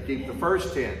that they could keep the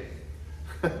first 10.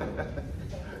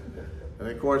 And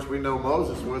of course, we know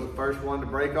Moses was the first one to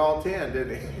break all 10,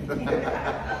 didn't he?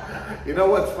 You know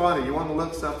what's funny? You want to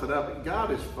look something up?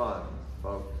 God is fun,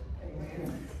 folks.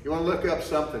 You want to look up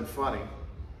something funny?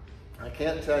 I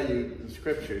can't tell you the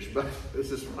scriptures, but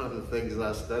this is one of the things that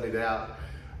I studied out.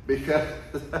 Because,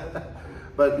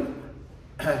 but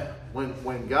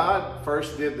when God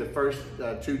first did the first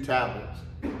 2 tablets,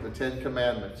 the 10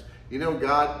 Commandments, you know,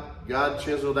 God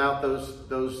chiseled out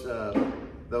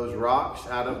those rocks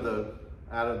out of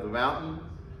the mountain,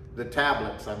 the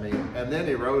tablets, I mean, and then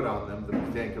he wrote on them the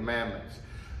 10 Commandments.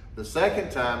 The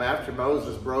second time, after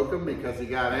Moses broke them because he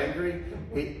got angry,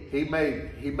 he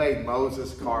made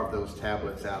Moses carve those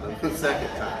tablets out of the second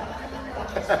time.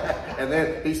 And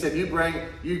then he said,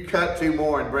 you cut 2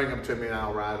 more and bring them to me and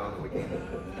I'll write on them again.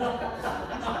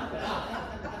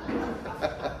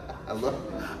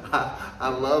 I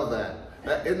love that.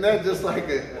 Isn't that just like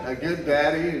a good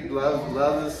daddy who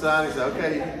loves his son? He said,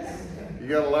 okay, you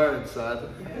got to learn,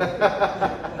 son.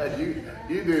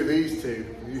 You do these 2.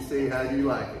 You see how you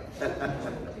like it.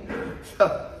 So,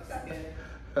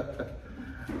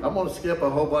 I'm going to skip a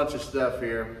whole bunch of stuff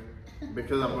here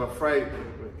because I'm afraid,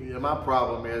 you know, my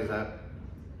problem is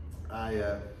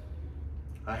I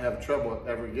have trouble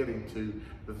ever getting to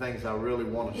the things I really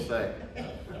want to say.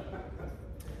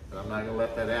 But I'm not going to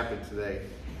let that happen today.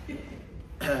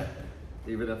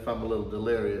 Even if I'm a little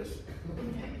delirious,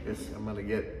 I'm going to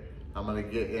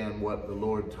get in what the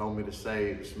Lord told me to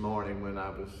say this morning when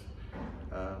I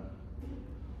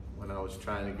was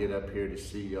trying to get up here to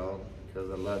see y'all, because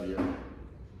I love you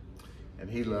and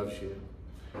He loves you.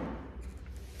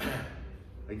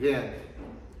 Again,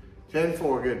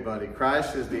 10:4, good buddy.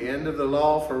 Christ is the end of the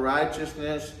law for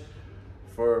righteousness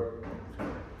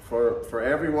for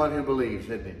everyone who believes,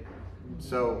 isn't he?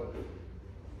 So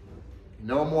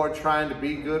no more trying to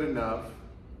be good enough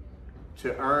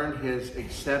to earn his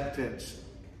acceptance,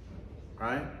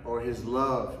 right? Or his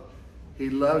love. He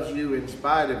loves you in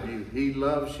spite of you. He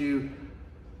loves you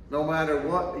no matter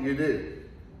what you do.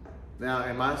 Now,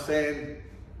 am I saying,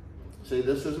 see,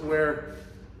 this is where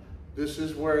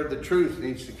the truth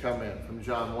needs to come in from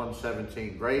John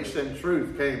 1:17. Grace and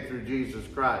truth came through Jesus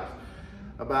Christ.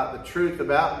 About the truth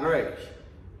about grace.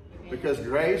 Because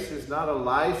grace is not a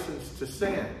license to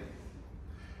sin.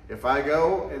 If I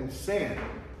go and sin,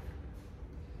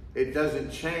 it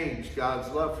doesn't change God's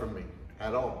love for me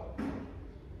at all.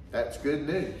 That's good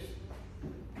news.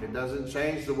 It doesn't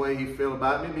change the way he feels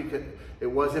about me because it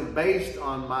wasn't based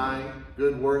on my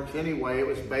good works anyway. It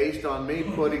was based on me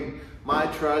putting my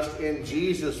trust in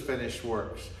Jesus' finished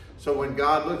works. So when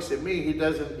God looks at me, he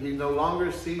no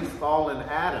longer sees fallen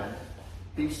Adam.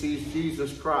 He sees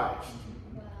Jesus Christ.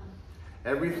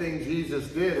 Everything Jesus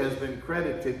did has been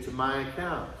credited to my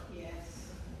account. Yes.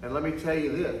 And let me tell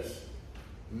you this.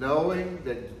 Knowing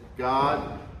that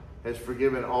God has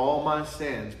forgiven all my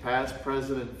sins, past,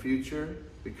 present, and future,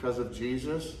 because of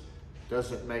Jesus,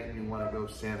 doesn't make me want to go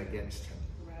sin against him.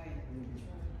 Right.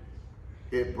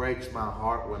 It breaks my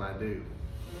heart when I do.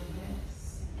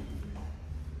 Yes.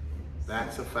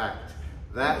 That's a fact.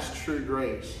 That's true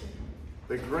grace.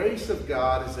 The grace of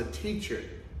God is a teacher.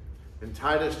 In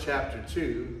Titus chapter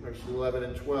 2, verses 11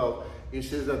 and 12, he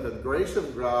says that the grace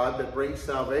of God that brings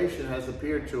salvation has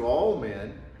appeared to all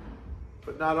men,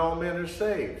 but not all men are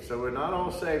saved. So we're not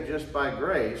all saved just by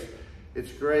grace.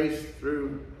 It's grace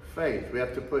through faith. We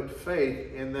have to put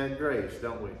faith in that grace,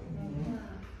 don't we? Mm-hmm.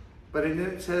 But then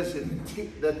it says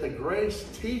that the grace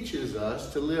teaches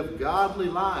us to live godly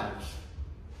lives.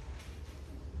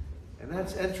 And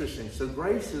that's interesting. So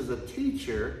grace is a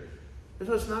teacher.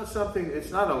 So it's not something,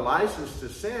 it's not a license to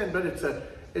sin, but it's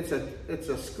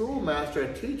a schoolmaster,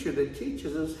 a teacher that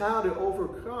teaches us how to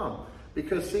overcome.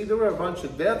 Because see, there were a bunch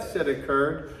of deaths that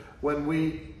occurred when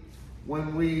we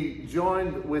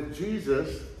joined with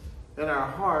Jesus in our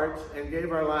hearts and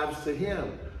gave our lives to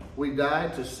him. We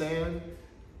died to sin.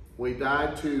 We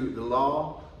died to the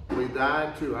law. We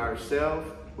died to ourselves.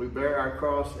 We bear our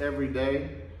cross every day.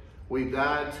 We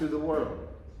died to the world.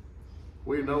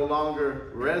 We're no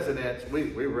longer residents. We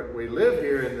live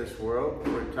here in this world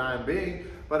for a time being,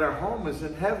 but our home is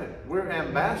in heaven. We're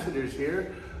ambassadors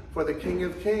here for the King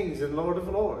of Kings and Lord of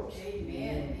Lords.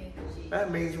 Amen.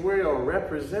 That means we are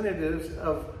representatives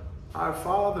of our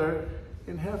Father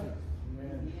in heaven.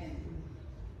 Amen.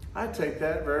 I take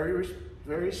that very,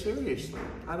 very seriously.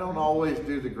 I don't always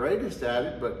do the greatest at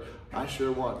it, but I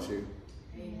sure want to.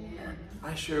 Amen.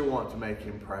 I sure want to make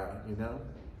him proud, you know.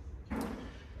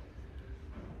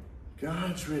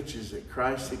 God's riches at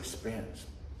Christ's expense.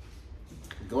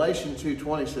 Galatians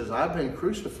 2:20 says, I've been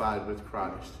crucified with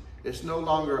Christ. It's no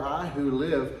longer I who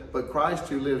live, but Christ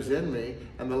who lives in me.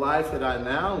 And the life that I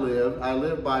now live, I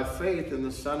live by faith in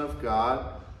the Son of God,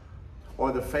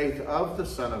 or the faith of the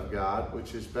Son of God,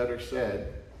 which is better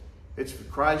said. It's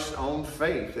Christ's own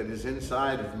faith that is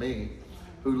inside of me,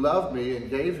 who loved me and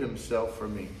gave himself for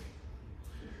me.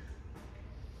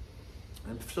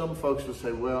 And some folks will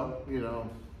say, well, you know,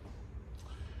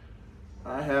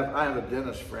 I have a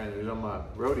dentist friend who's on my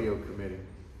rodeo committee,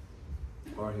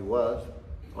 or he was.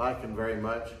 Like him very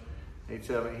much. He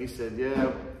told me, he said,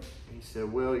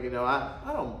 well, you know,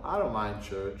 I don't mind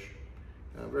church.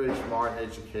 Very smart,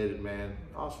 educated man,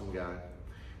 awesome guy.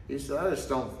 He said,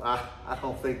 I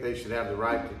don't think they should have the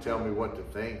right to tell me what to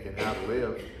think and how to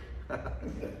live.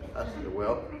 I said,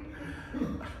 well,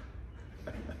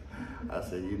 I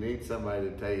said, you need somebody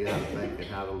to tell you how to think and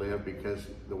how to live, because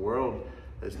the world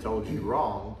has told you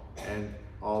wrong, and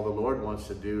all the Lord wants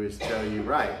to do is tell you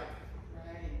right.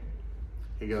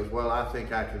 He goes, well, I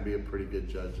think I can be a pretty good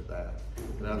judge of that.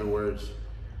 In other words,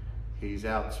 he's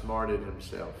outsmarted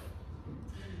himself.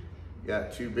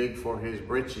 Got too big for his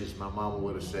britches, my mama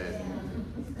would have said.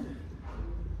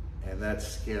 And that's a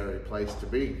scary place to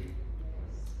be.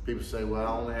 People say, well,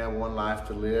 I only have one life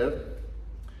to live.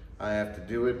 I have to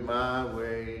do it my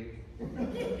way.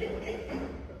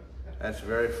 That's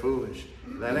very foolish.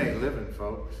 That ain't living,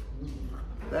 folks.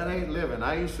 That ain't living.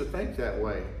 I used to think that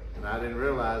way. And I didn't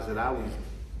realize that I was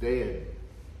dead.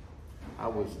 I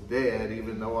was dead,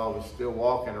 even though I was still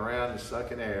walking around and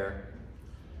sucking air.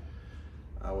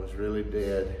 I was really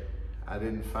dead. I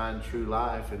didn't find true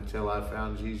life until I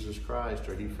found Jesus Christ,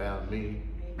 or he found me.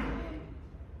 Amen.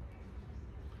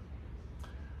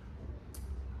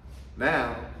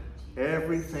 Now,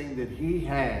 everything that he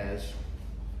has,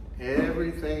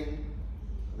 everything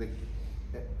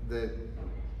that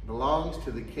belongs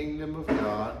to the kingdom of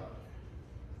God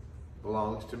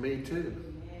belongs to me too.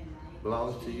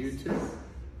 Belongs to you too.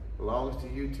 Belongs to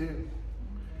you too.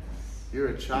 You're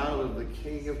a child of the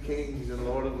King of Kings and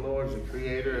Lord of Lords, the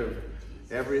creator of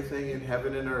everything in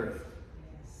heaven and earth.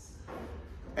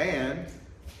 And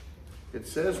it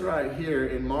says right here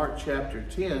in Mark chapter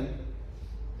 10,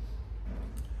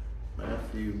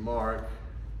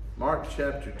 Mark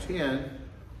chapter 10,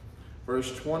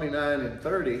 verse 29 and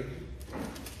 30,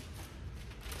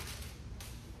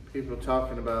 people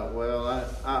talking about, well,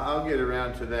 I'll get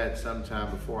around to that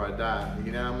sometime before I die.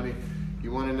 You know how many,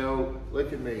 you want to know,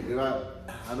 look at me.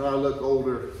 I know I look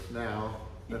older now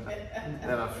than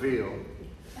I feel.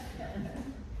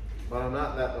 But I'm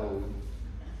not that old.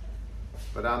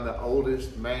 But I'm the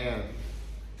oldest man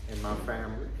in my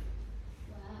family.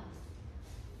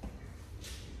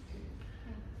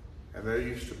 And there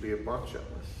used to be a bunch of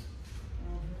us.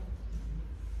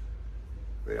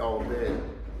 They all dead.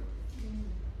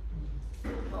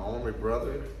 My only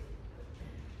brother,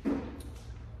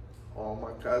 all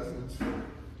my cousins,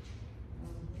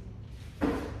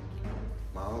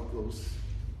 my uncles.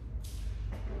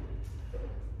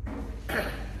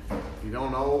 You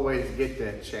don't always get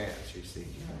that chance, you see.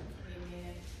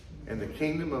 In the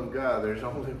kingdom of God, there's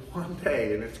only one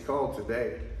day, and it's called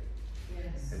today.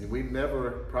 And we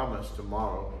never promise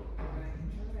tomorrow.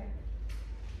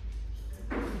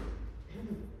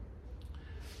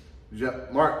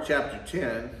 Mark chapter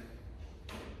 10,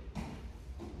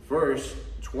 verse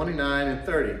 29 and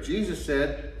 30. Jesus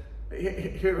said,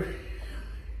 here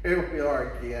we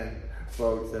are again,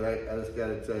 folks, and I just got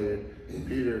to tell you,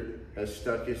 Peter has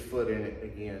stuck his foot in it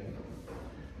again.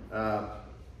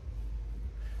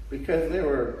 Because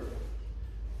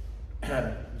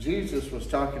Jesus was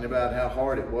talking about how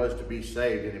hard it was to be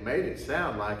saved, and he made it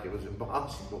sound like it was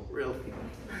impossible, really.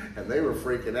 And they were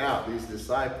freaking out, these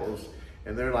disciples,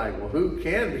 and they're like, well, who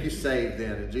can be saved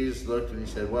then? And Jesus looked and he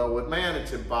said, well, with man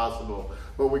it's impossible,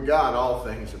 but with God all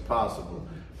things are possible.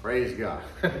 Praise God.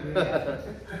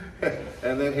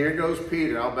 And then here goes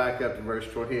Peter. I'll back up to verse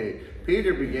 28.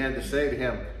 Peter began to say to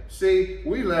him, see,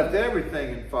 we left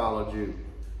everything and followed you.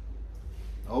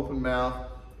 Open mouth,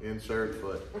 insert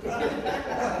foot.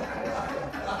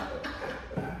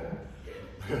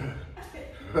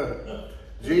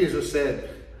 Jesus said,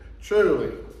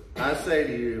 truly, I say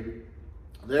to you,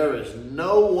 there is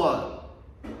no one.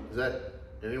 Does that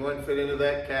anyone fit into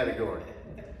that category?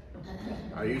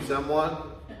 Are you someone?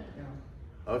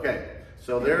 Okay.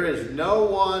 So there is no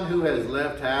one who has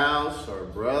left house or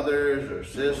brothers or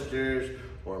sisters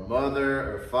or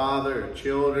mother or father or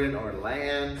children or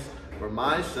lands for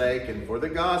my sake and for the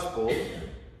gospel,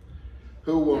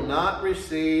 who will not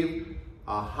receive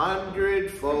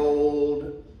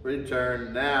 100-fold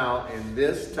return now in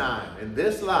this time, in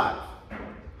this life.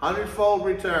 100-fold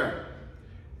return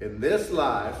in this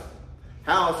life,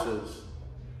 houses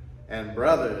and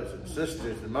brothers and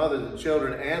sisters and mothers and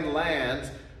children and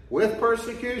lands with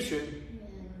persecution,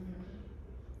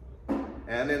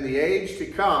 and in the age to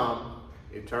come,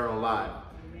 eternal life.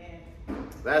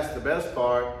 That's the best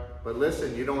part. But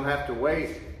listen, you don't have to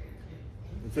wait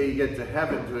until you get to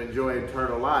heaven to enjoy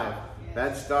eternal life.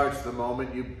 That starts the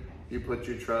moment you put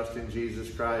your trust in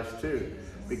Jesus Christ too.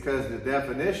 Because the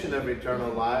definition of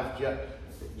eternal life,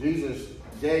 Jesus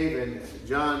gave in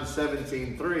John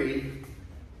 17:3,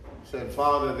 said,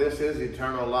 Father, this is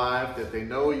eternal life, that they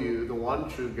know you, the one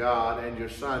true God, and your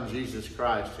Son, Jesus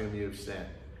Christ, whom you have sent.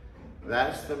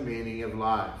 That's the meaning of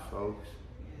life, folks.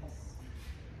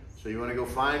 So you want to go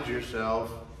find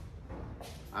yourself,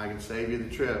 I can save you the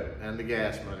trip and the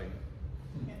gas money.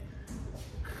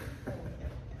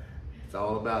 It's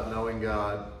all about knowing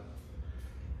God.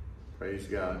 Praise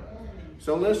God.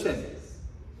 So listen,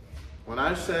 when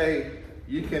I say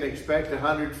you can expect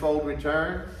 100-fold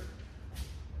return,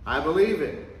 I believe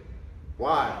it.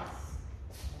 Why?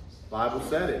 The Bible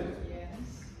said it.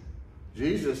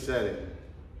 Jesus said it.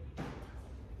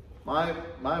 My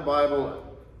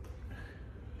Bible,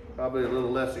 probably a little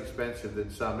less expensive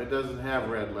than some. It doesn't have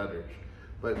red letters.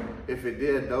 But if it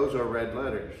did, those are red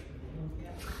letters.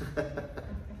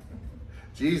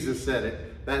 Jesus said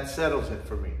it. That settles it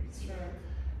for me.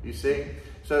 You see?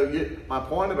 So my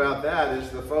point about that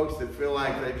is the folks that feel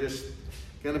like they're just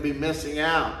going to be missing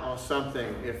out on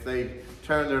something if they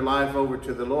turn their life over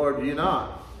to the Lord. You're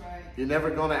not. Right. You're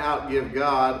never going to outgive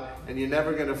God, and you're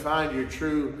never going to find your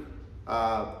true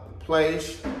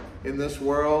place in this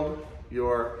world,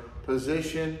 your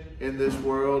position in this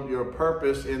world, your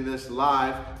purpose in this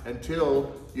life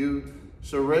until you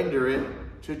surrender it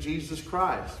to Jesus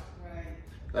Christ. Right.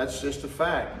 That's just a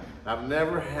fact. I've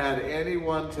never had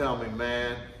anyone tell me,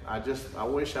 man, I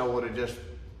wish I would have just,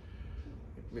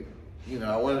 you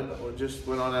know, just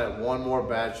went on that one more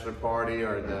bachelor party,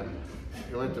 or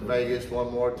went to Vegas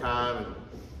one more time,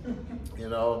 and, you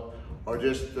know, or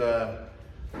just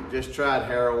tried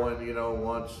heroin, you know,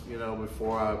 once, you know,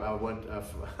 before I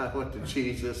went to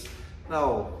Jesus.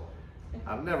 No,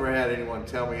 I've never had anyone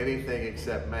tell me anything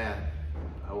except, man,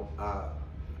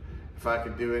 if I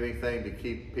could do anything to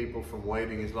keep people from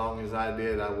waiting as long as I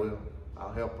did, I will.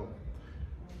 I'll help them.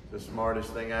 The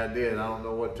smartest thing I did. I don't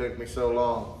know what took me so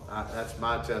long. That's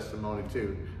my testimony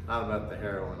too. Not about the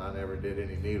heroin. I never did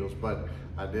any needles, but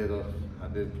I did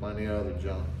plenty of other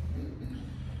junk.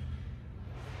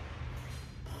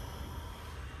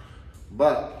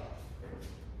 But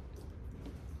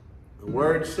the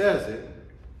word says it,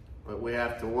 but we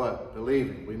have to what?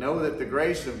 Believe it. We know that the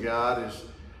grace of God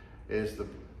is the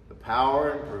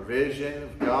power and provision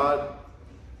of God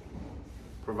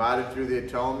provided through the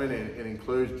atonement. It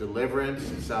includes deliverance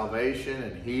and salvation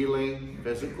and healing,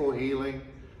 physical healing,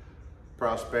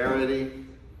 prosperity,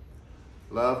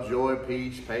 love, joy,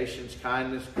 peace, patience,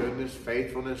 kindness, goodness,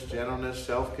 faithfulness, gentleness,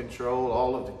 self-control,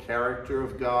 all of the character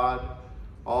of God,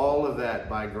 all of that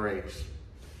by grace.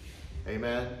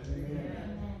 Amen? Amen.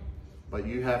 But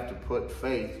you have to put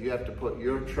faith. You have to put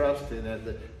your trust in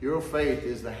it. Your faith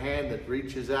is the hand that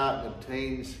reaches out and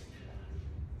obtains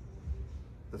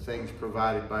the things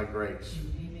provided by grace.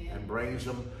 Amen. And brings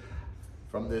them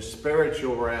from this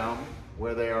spiritual realm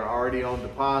where they are already on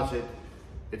deposit.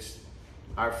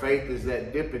 Our faith is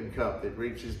that dipping cup that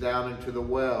reaches down into the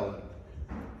well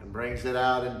and brings it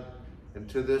out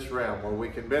into this realm where we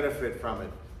can benefit from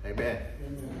it. Amen.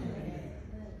 Amen.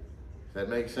 Does that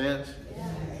make sense?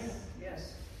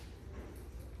 Yes.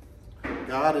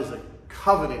 God is a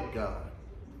covenant God.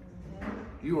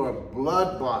 You are a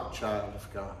blood-bought child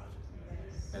of God.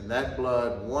 And that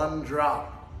blood, one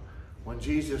drop, when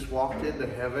Jesus walked into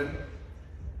heaven,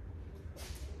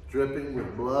 dripping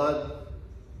with blood,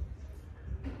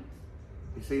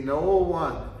 you see, no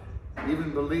one,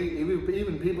 even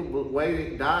people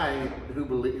waiting, dying, who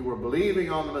were believing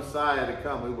on the Messiah to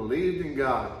come, who believed in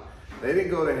God, they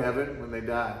didn't go to heaven when they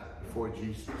died before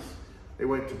Jesus. They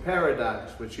went to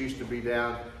paradise, which used to be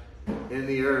down in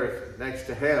the earth next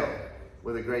to hell,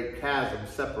 with a great chasm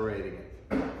separating it.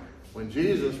 When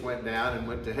Jesus went down and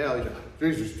went to hell, he said,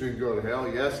 Jesus didn't go to hell.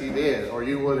 Yes, he did, or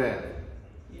you would have.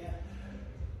 Yeah.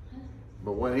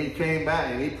 But when he came back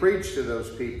and he preached to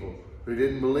those people who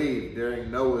didn't believe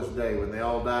during Noah's day when they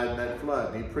all died in that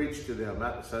flood, he preached to them.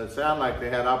 So it sounded like they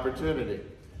had opportunity.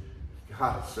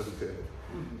 God, it's so good.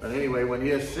 But anyway, when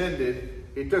he ascended,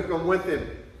 he took them with him.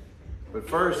 But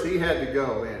first, he had to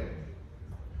go in.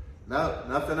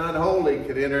 Nothing unholy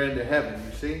could enter into heaven,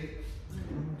 you see?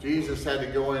 Jesus had to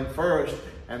go in first,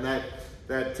 and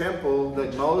that temple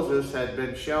that Moses had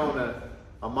been shown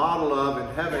a model of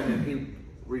in heaven, and he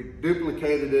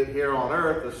duplicated it here on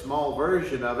earth, a small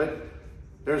version of it.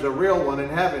 There's a real one in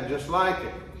heaven just like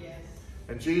it. Yes.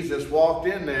 And Jesus walked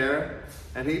in there,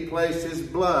 and he placed his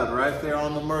blood right there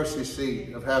on the mercy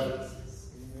seat of heaven.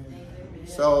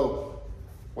 So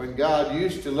when God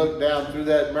used to look down through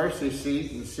that mercy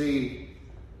seat and see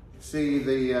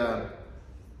the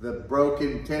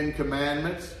broken 10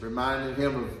 Commandments, reminded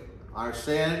him of our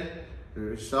sin.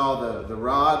 He saw the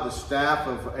rod, the staff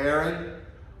of Aaron,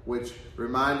 which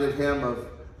reminded him of,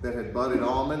 that had budded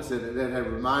almonds, that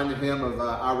had reminded him of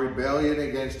our rebellion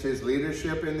against his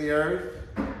leadership in the earth.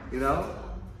 You know?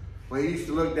 When he used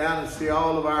to look down and see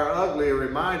all of our ugly, a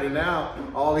reminder, now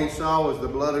all he saw was the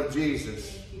blood of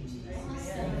Jesus.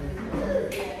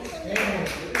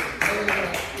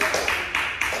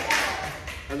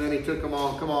 And then he took them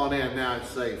all, come on in, now it's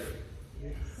safe.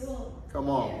 Come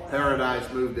on,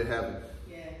 paradise moved to heaven.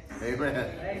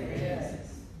 Amen.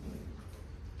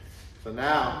 So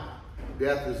now,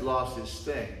 death has lost its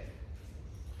sting.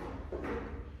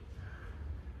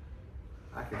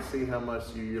 I can see how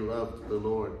much you love the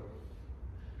Lord.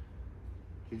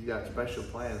 He's got special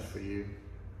plans for you.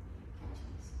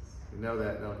 You know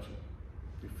that, don't you?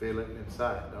 You feel it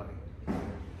inside, don't you?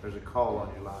 There's a call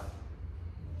on your life.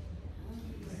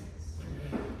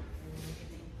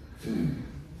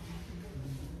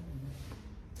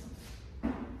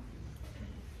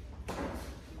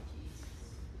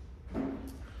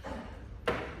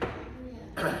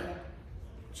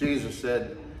 Jesus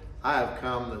said, I have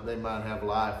come that they might have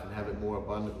life and have it more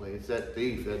abundantly. It's that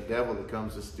thief, that devil that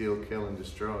comes to steal, kill, and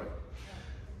destroy.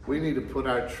 We need to put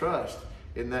our trust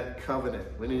in that covenant.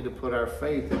 We need to put our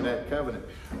faith in that covenant.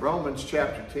 Romans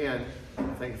chapter 10, I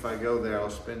think if I go there, I'll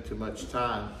spend too much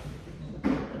time.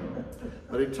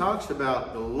 But it talks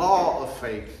about the law of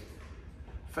faith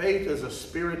Faith is a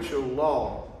spiritual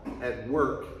law at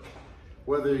work.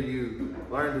 Whether you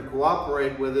learn to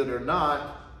cooperate with it or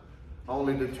not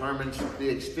only determines the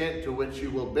extent to which you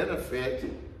will benefit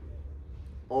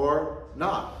or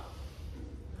not.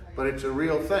 But it's a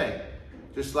real thing.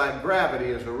 Just like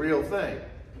gravity is a real thing.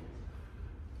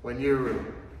 When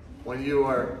you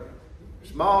are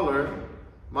smaller,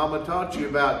 Mama taught you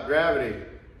about gravity.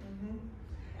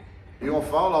 You won't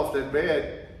fall off that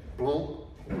bed. Boom.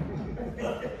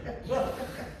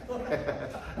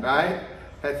 Right?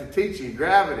 Had to teach you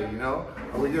gravity, you know.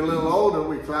 When we get a little older,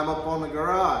 we climb up on the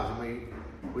garage and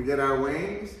we get our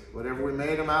wings, whatever we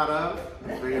made them out of,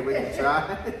 figured we could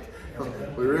try it.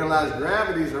 We realize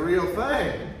gravity is a real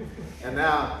thing. And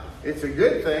now it's a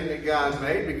good thing that God's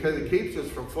made because it keeps us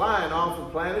from flying off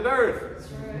of planet Earth.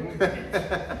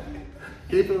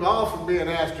 Keep us off from being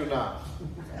astronauts.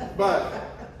 But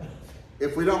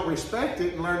if we don't respect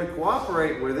it and learn to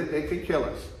cooperate with it, it can kill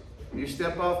us. You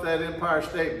step off that Empire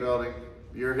State Building,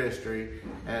 your history,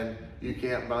 and you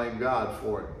can't blame God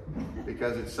for it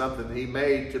because it's something He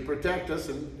made to protect us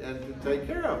and to take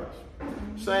care of us.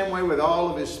 Same way with all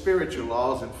of His spiritual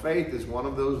laws, and faith is one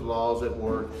of those laws at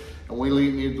work, and we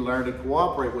need to learn to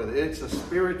cooperate with it. It's a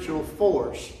spiritual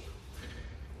force,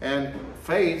 and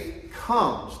faith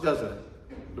comes, doesn't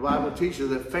it? The Bible teaches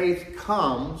that faith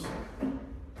comes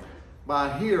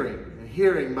by hearing, and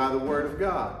hearing by the Word of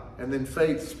God, and then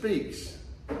faith speaks.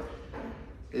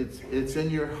 It's in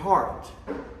your heart.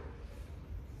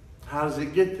 How does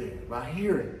it get there? By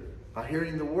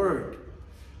hearing the Word.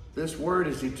 This Word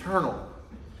is eternal.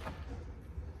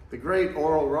 The great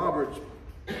Oral Roberts,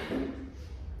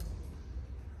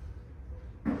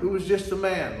 who was just a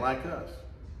man like us,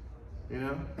 you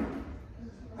know?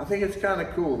 I think it's kind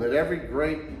of cool that every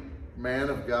great man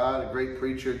of God, a great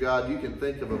preacher of God, you can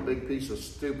think of a big piece of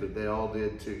stupid they all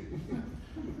did too.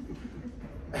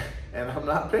 And I'm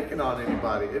not picking on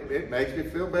anybody. It makes me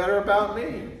feel better about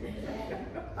me.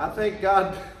 I think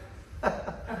God,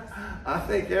 I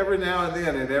think every now and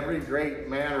then in every great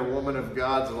man or woman of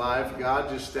God's life, God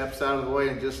just steps out of the way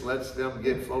and just lets them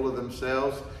get full of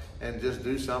themselves and just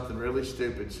do something really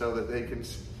stupid so that they can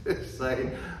say,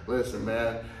 listen,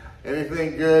 man,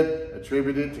 anything good,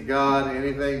 attribute it to God.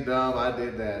 Anything dumb, I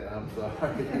did that. I'm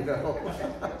sorry, you know.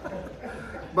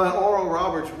 But Oral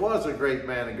Roberts was a great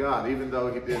man of God, even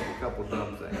though he did a couple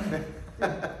dumb things.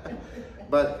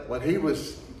 But when he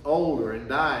was older and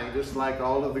dying, just like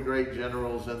all of the great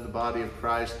generals in the body of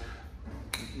Christ,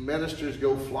 ministers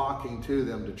go flocking to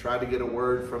them to try to get a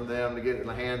word from them, to get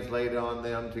the hands laid on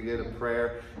them, to get a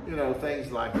prayer, you know,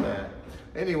 things like that.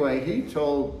 Anyway, he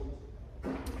told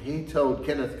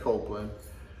Kenneth Copeland,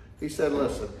 he said,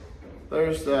 listen,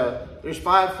 there's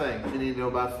 5 things you need to know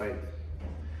about faith.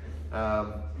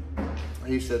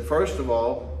 He said, first of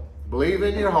all, believe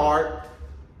in your heart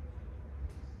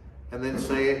and then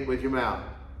say it with your mouth.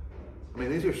 I mean,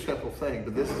 these are simple things,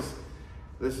 but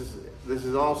this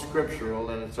is all scriptural,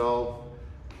 and it's all,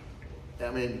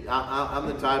 I mean, I'm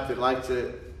the type that like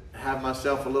to have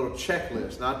myself a little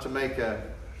checklist, not to make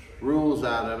rules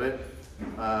out of it,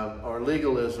 or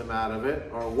legalism out of it,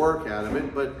 or work out of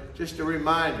it, but just a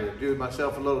reminder, do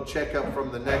myself a little checkup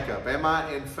from the neck up. Am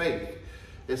I in faith?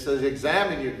 It says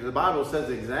the Bible says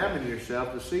examine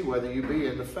yourself to see whether you be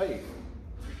in the faith.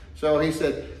 So he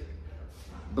said,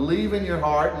 believe in your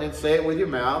heart and then say it with your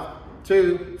mouth.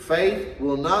 2, faith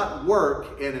will not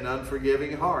work in an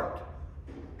unforgiving heart.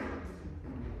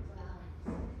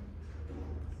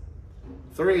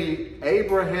 3,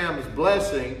 Abraham's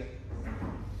blessing,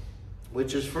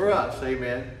 which is for us,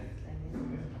 amen,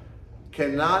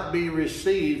 cannot be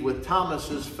received with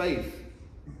Thomas's faith.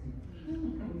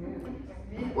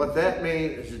 What that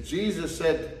means is that Jesus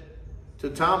said to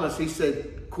Thomas, he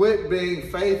said, quit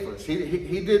being faithless. He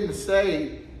didn't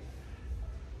say,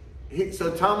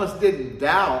 so Thomas didn't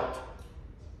doubt.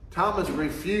 Thomas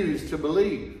refused to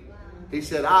believe. He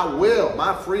said, I will,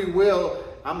 my free will,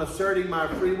 I'm asserting my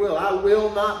free will. I will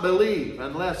not believe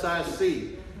unless I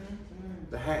see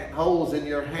the holes in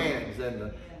your hands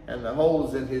and the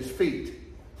holes in his feet.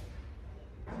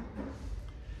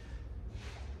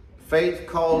 Faith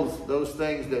calls those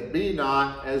things that be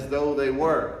not as though they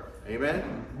were.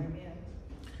 Amen? Amen.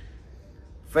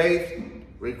 Faith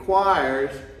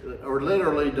requires, or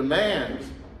literally demands,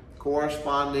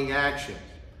 corresponding actions.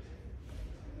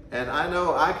 And I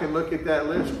know I can look at that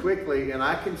list quickly and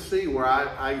I can see where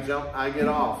I get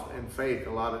off in faith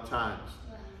a lot of times.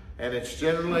 And it's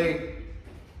generally,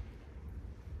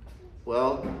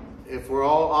 well, if we're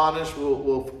all honest,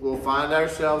 we'll find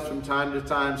ourselves from time to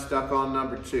time stuck on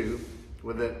number 2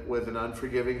 with an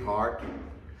unforgiving heart.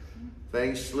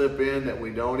 things slip in that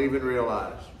we don't even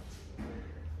realize.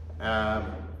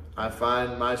 I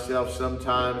find myself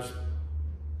sometimes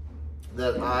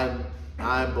that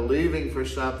I'm believing for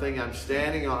something. I'm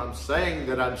saying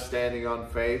that I'm standing on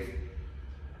faith,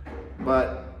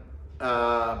 but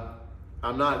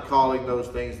I'm not calling those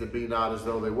things that be not as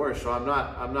though they were. So I'm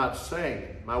not saying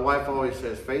it. My wife always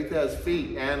says faith has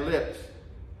feet and lips.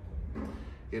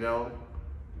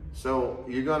 So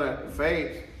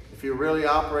faith, if you're really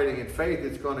operating in faith,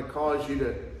 it's going to cause you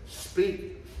to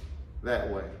speak that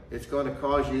way. It's going to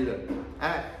cause you to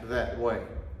act that way.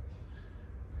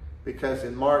 Because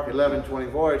in Mark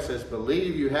 11:24 it says,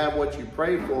 believe you have what you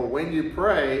pray for when you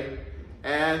pray,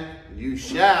 and you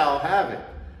shall have it.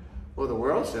 Well, the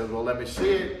world says, well, let me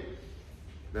see it,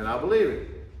 then I'll believe it.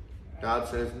 God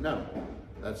says, no,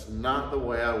 that's not the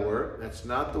way I work. That's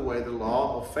not the way the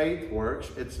law of faith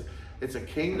works. It's a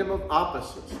kingdom of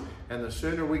opposites. And the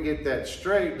sooner we get that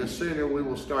straight, the sooner we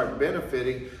will start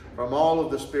benefiting from all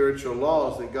of the spiritual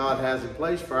laws that God has in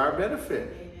place for our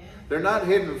benefit. They're not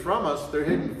hidden from us, they're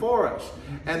hidden for us.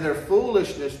 And they're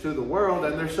foolishness to the world,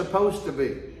 and they're supposed to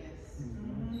be.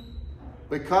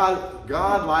 Because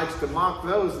God likes to mock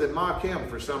those that mock him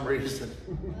for some reason.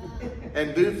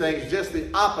 And do things just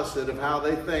the opposite of how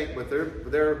they think with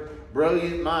their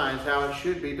brilliant minds, how it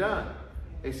should be done.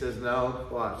 He says, no,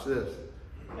 watch this.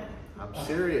 I'm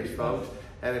serious, folks.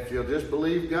 And if you'll just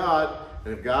believe God,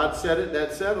 and if God said it,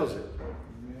 that settles it.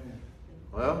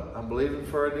 Well, I'm believing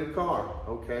for a new car.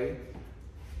 Okay.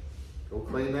 Go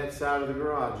clean that side of the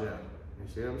garage out. You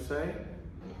see what I'm saying?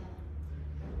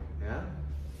 Yeah.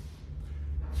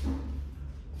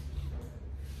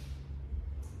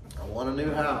 I want a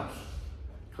new house.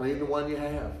 Clean the one you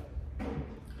have.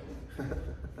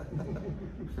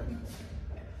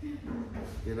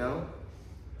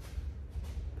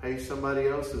 Pay somebody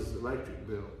else's electric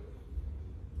bill.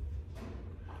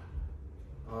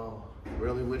 Oh,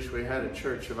 really wish we had a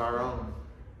church of our own.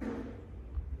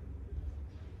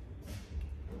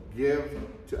 Give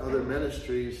to other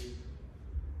ministries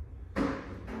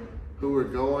who are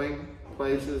going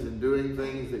places and doing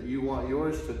things that you want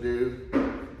yours to do,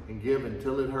 and give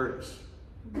until it hurts.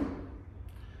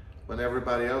 When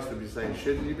everybody else would be saying,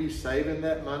 shouldn't you be saving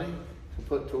that money to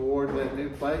put toward that new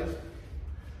place?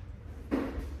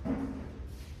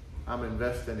 I'm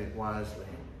investing it wisely.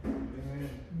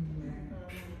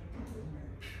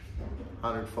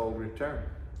 100-fold return.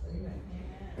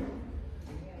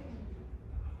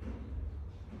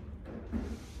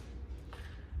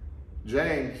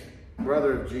 James,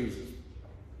 brother of Jesus.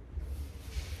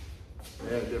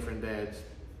 They have different dads.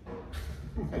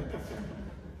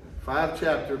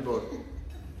 5-chapter book.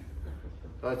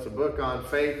 So it's a book on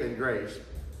faith and grace.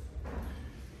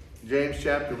 James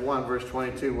chapter 1, verse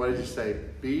 22, what does he say?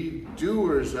 Be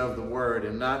doers of the word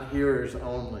and not hearers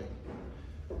only.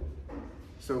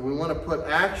 So we want to put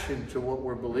action to what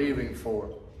we're believing for.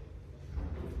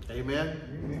 Amen?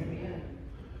 Amen.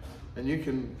 And you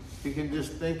can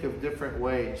just think of different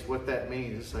ways what that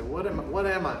means. It's like, what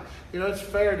am I? It's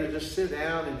fair to just sit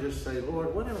down and just say,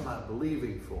 Lord, what am I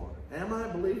believing for? Am I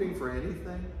believing for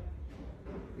anything?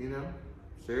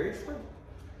 Seriously?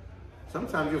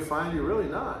 Sometimes you'll find you're really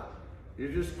not.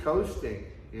 You're just coasting,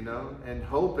 and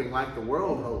hoping like the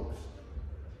world hopes.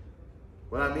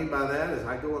 What I mean by that is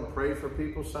I go and pray for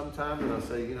people sometimes, and I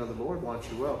say, the Lord wants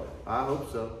you well. I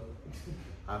hope so.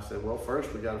 I said, well,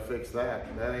 first we got to fix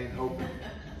that. That ain't hoping.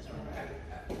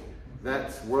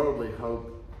 That's worldly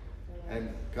hope.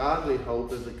 And godly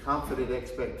hope is a confident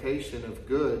expectation of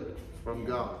good from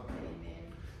God.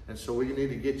 And so we need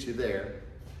to get you there.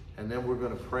 And then we're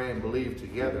going to pray and believe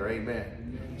together.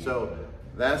 Amen. So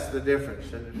that's the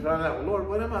difference. And to find out, Lord,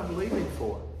 what am I believing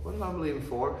for? What am I believing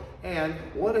for? And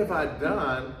what have I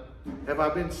done? Have I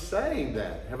been saying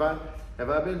that? Have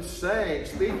I been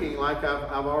speaking like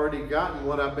I've already gotten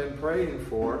what I've been praying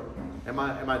for? Am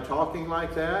I talking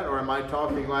like that, or am I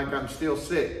talking like I'm still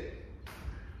sick?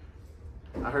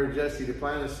 I heard Jesse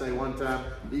Duplantis say one time,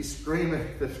 he's screaming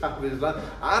at the top of his lungs,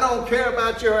 I don't care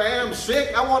about your am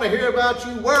sick, I want to hear about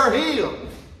you were healed.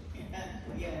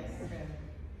 Yes.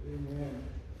 Amen.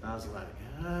 I was like,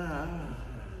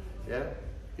 yeah,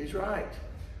 he's right.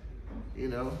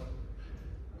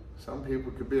 Some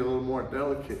people could be a little more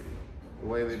delicate the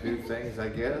way they do things, I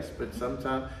guess. But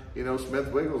sometimes,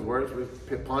 Smith Wigglesworth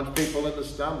would punch people in the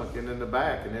stomach and in the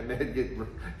back, and then they'd get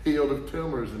healed of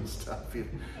tumors and stuff.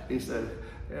 He said,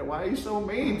 why are you so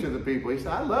mean to the people? He said,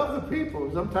 I love the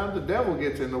people. Sometimes the devil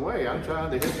gets in the way. I'm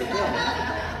trying to hit the devil.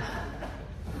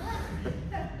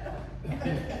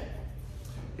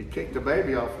 He kicked a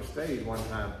baby off the stage one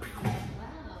time.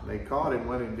 They caught him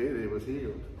when he did it. It was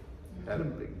healed. Had a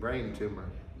big brain tumor.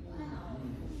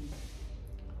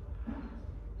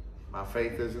 My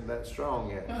faith isn't that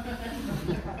strong yet.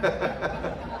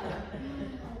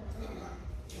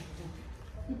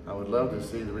 I would love to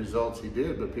see the results he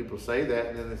did, but people say that,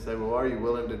 and then they say, well, are you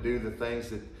willing to do the things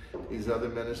that these other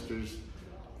ministers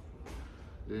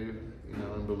do,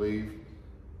 and believe?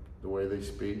 The way they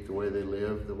speak, the way they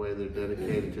live, the way they're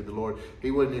dedicated to the Lord.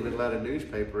 He wouldn't even let a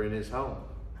newspaper in his home.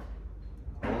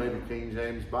 Only the King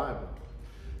James Bible.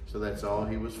 So that's all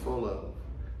he was full of.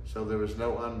 So there was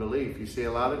no unbelief. You see,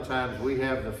 a lot of times we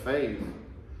have the faith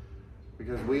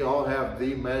because we all have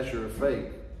the measure of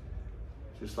faith.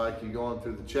 Just like you're going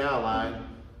through the chow line,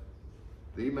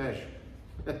 the measure.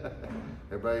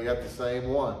 Everybody got the same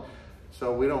one.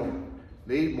 So we don't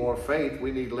need more faith,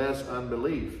 we need less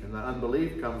unbelief. And the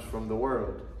unbelief comes from the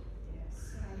world.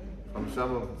 From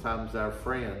sometimes our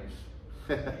friends.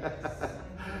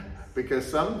 Because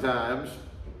sometimes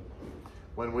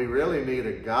when we really need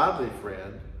a godly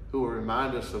friend who will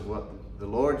remind us of what the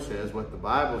Lord says, what the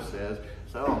Bible says,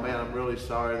 say, oh man, I'm really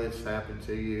sorry this happened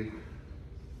to you,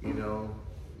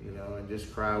 and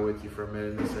just cry with you for a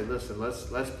minute and say, listen,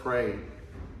 let's pray.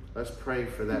 Let's pray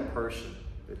for that person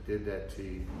that did that to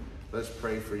you. Let's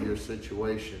pray for your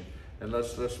situation. And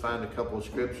let's find a couple of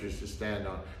scriptures to stand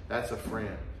on. That's a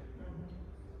friend.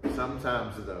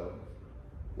 Sometimes, though,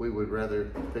 we would rather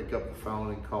pick up the phone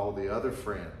and call the other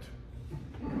friend.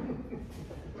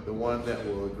 The one that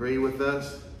will agree with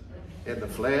us in the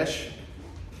flesh.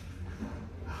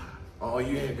 Oh,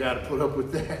 you ain't got to put up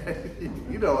with that.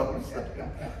 You know what I'm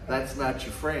saying? That's not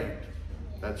your friend.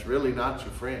 That's really not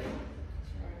your friend.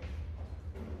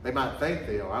 They might think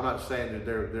they are. I'm not saying that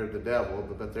they're the devil,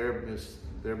 but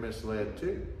they're misled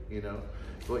too.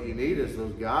 What you need is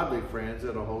those godly friends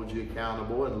that'll hold you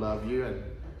accountable and love you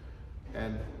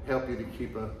and help you to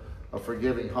keep a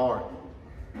forgiving heart.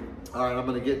 All right, I'm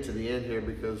going to get to the end here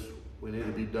because we need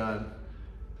to be done.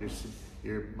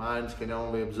 Your minds can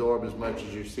only absorb as much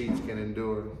as your seats can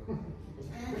endure.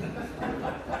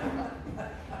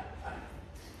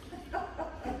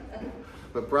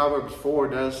 But Proverbs 4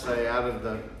 does say, out of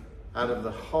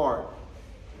the heart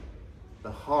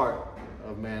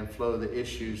of man flow the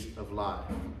issues of life.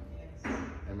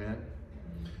 Amen.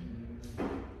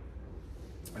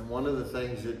 And one of the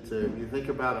things that you think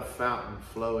about a fountain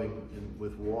flowing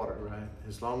with water, right?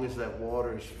 As long as that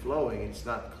water is flowing, it's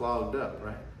not clogged up,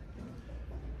 right?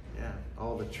 Yeah,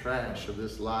 all the trash of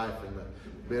this life and the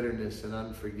bitterness and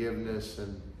unforgiveness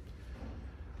and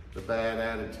the bad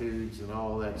attitudes and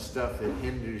all that stuff that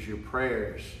hinders your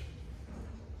prayers.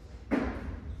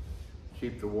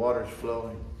 Keep the waters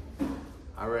flowing.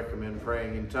 I recommend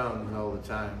praying in tongues all the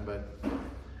time, but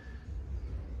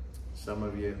some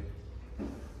of you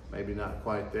maybe not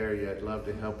quite there yet. I'd love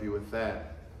to help you with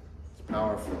that. It's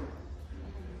powerful.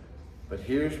 But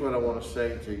here's what I want to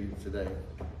say to you today.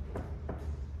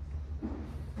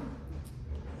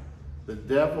 The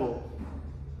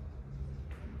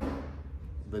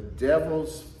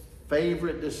devil's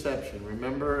favorite deception.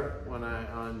 Remember when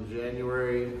on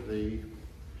January the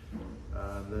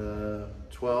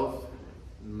 12th,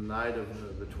 night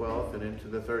of the 12th and into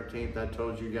the 13th, I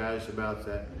told you guys about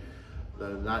the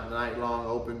night-long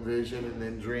open vision and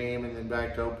then dream and then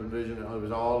back to open vision. It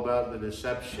was all about the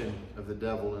deception of the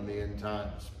devil in the end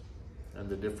times and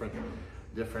the different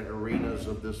arenas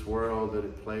of this world that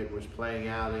it was playing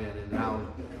out in, and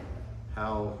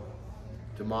how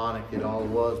demonic it all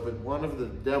was. But one of the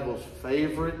devil's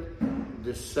favorite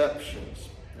deceptions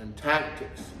and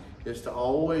tactics is to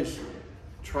always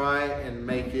try and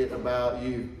make it about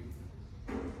you.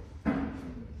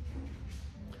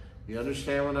 You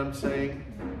understand what I'm saying?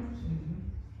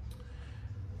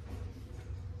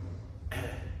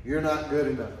 You're not good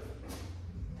enough.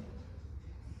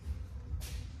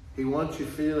 He wants you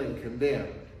feeling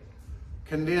condemned.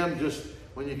 Condemned just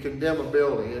when you condemn a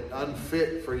building, it's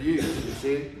unfit for you, you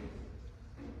see?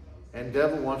 And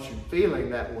devil wants you feeling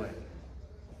that way.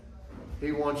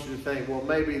 He wants you to think, well,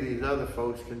 maybe these other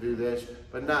folks can do this,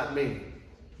 but not me.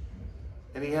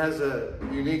 And he has a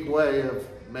unique way of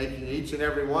making each and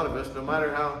every one of us, no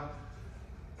matter how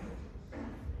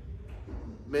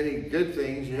many good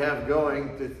things you have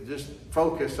going, to just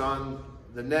focus on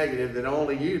the negative that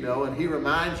only you know, and he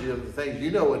reminds you of the things.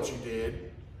 You know what you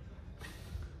did.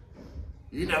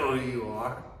 You know who you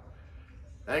are.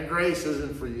 That grace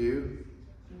isn't for you.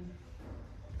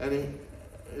 And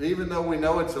even though we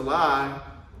know it's a lie,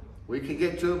 we can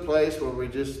get to a place where we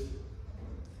just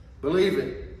believe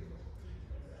it.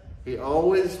 He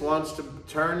always wants to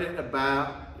turn it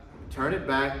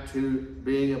back to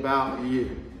being about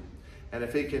you. And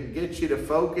if he can get you to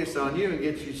focus on you and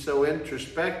get you so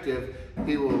introspective,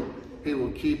 he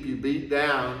will keep you beat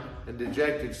down and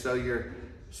dejected, so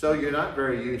you're not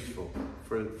very useful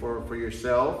for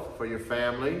yourself, for your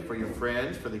family, for your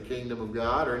friends, for the kingdom of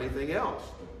God, or anything else.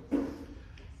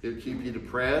 He'll keep you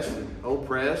depressed and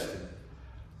oppressed and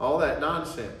all that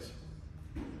nonsense.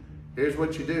 Here's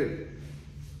what you do.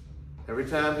 Every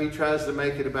time he tries to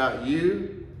make it about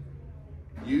you,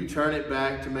 you turn it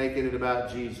back to making it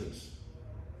about Jesus.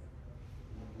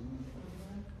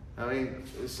 I mean,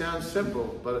 it sounds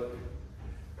simple, but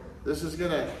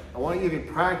I want you to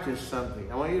practice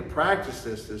something. I want you to practice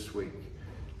this week.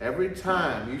 Every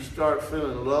time you start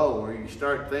feeling low, or you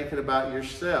start thinking about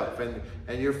yourself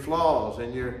and your flaws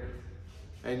and your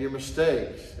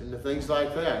mistakes and the things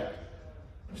like that,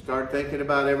 start thinking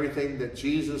about everything that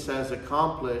Jesus has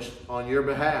accomplished on your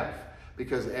behalf.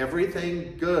 Because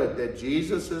everything good that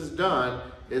Jesus has done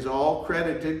is all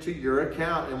credited to your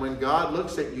account. And when God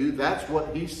looks at you, that's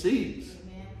what he sees.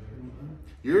 Amen.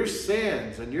 Your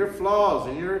sins and your flaws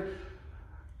and your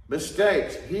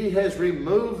mistakes, he has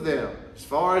removed them as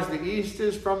far as the east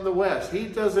is from the west. He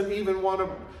doesn't even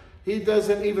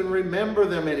remember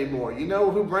them anymore. You know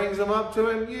who brings them up to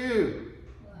him? You.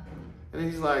 And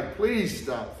he's like, please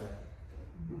stop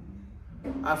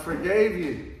that. I forgave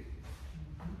you.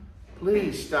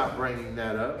 Please stop bringing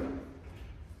that up.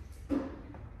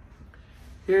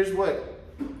 Here's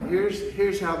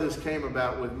how this came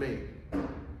about with me.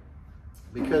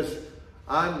 Because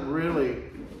I'm really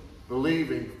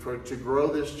believing to grow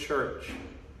this church.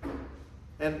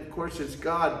 And of course it's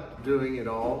God doing it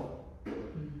all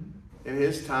in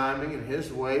his timing and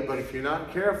his way. But if you're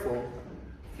not careful,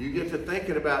 you get to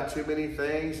thinking about too many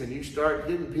things, and you start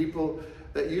getting people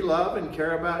that you love and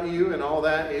care about you and all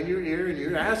that in your ear, and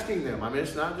you're asking them. I mean,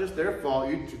 it's not just their fault.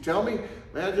 You tell me,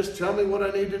 man, just tell me what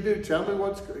I need to do. Tell me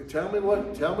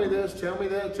this, tell me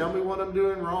that, tell me what I'm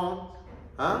doing wrong.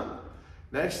 Huh?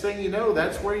 Next thing you know,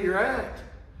 that's where you're at.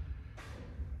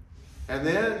 And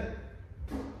then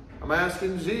I'm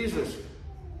asking Jesus,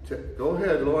 go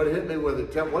ahead, Lord, hit me with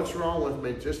it. Tell me what's wrong with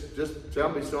me. Just tell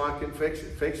me so I can fix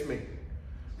it. Fix me.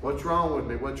 What's wrong with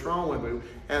me? What's wrong with me?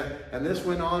 And this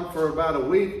went on for about a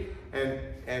week,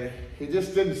 and he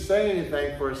just didn't say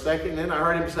anything for a second. Then I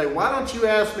heard him say, why don't you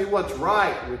ask me what's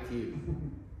right with you?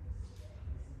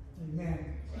 Amen.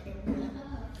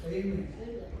 Amen.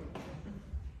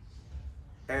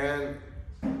 And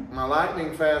my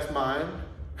lightning fast mind,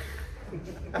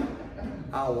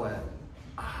 I went,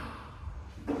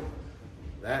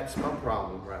 that's my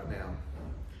problem right now.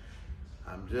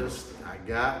 I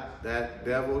got that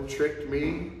devil tricked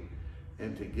me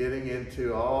into getting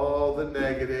into all the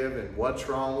negative and what's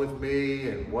wrong with me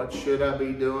and what should I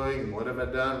be doing and what have I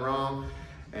done wrong.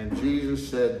 And Jesus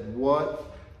said, why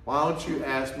don't you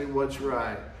ask me what's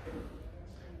right?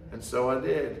 And so I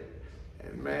did.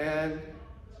 And man,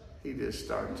 he just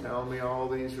started telling me all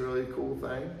these really cool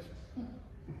things.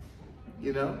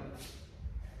 You know,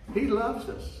 he loves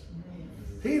us.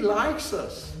 He likes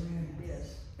us.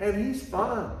 And he's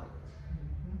fun.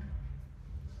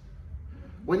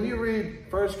 When you read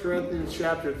 1 Corinthians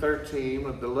chapter 13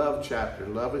 of the love chapter,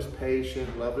 love is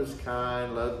patient, love is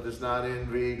kind, love does not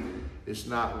envy, it's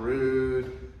not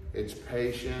rude, it's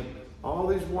patient. All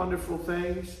these wonderful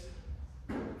things,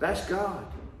 that's God.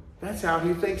 That's how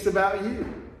he thinks about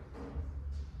you.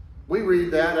 We read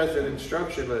that as an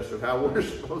instruction list of how we're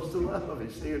supposed to love.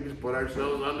 You see, we just put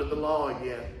ourselves under the law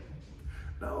again.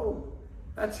 No.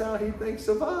 That's how he thinks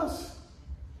of us.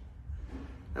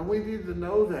 And we need to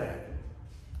know that.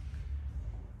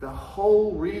 The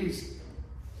whole reason.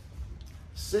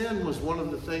 Sin was one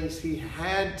of the things he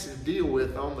had to deal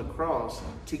with on the cross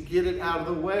to get it out of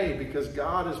the way, because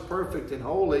God is perfect and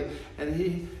holy, and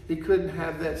he couldn't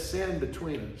have that sin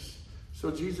between us.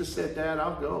 So Jesus said, Dad,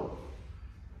 I'll go.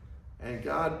 And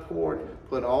God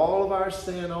put all of our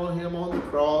sin on him on the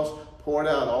cross, poured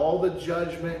out all the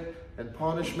judgment and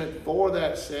punishment for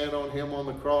that sin on him on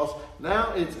the cross.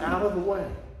 Now it's out of the way.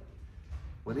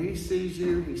 When he sees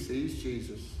you, he sees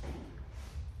Jesus.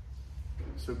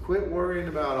 So quit worrying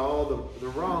about all the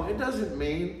wrong. It doesn't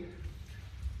mean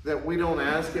that we don't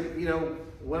ask him. You know,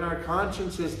 when our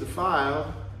conscience is defiled,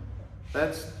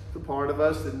 that's the part of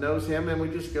us that knows him, and we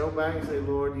just go back and say,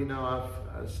 Lord, you know, I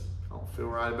don't feel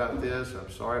right about this.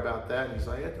 I'm sorry about that. And he's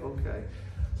like, okay,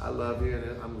 I love you,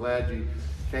 and I'm glad you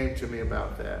came to me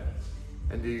about that.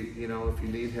 And you know, if you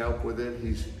need help with it,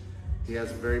 he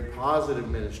has a very positive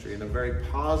ministry and a very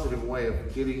positive way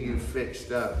of getting you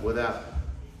fixed up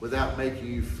without making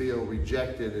you feel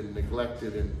rejected and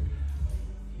neglected and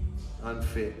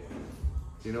unfit.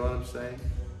 You know what I'm saying?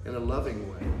 In a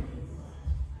loving way.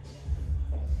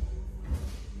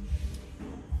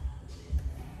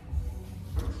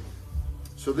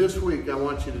 So this week, I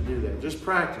want you to do that. Just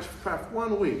practice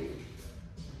 1 week.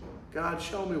 God,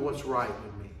 show me what's right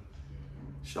with me.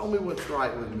 Show me what's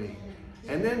right with me.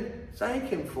 And then thank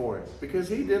him for it, because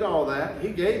he did all that. He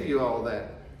gave you all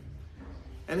that.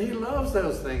 And he loves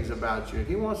those things about you. And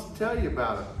he wants to tell you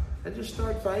about them. And just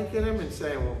start thanking him and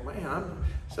saying, well, man,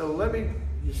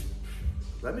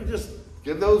 let me just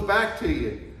give those back to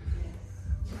you.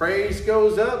 Praise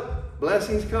goes up,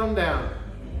 blessings come down.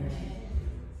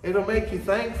 It'll make you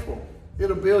thankful.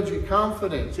 It'll build you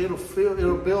confidence. It'll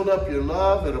build up your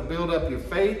love. It'll build up your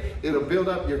faith. It'll build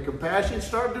up your compassion.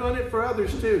 Start doing it for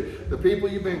others too. The people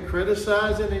you've been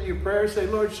criticizing in your prayers, say,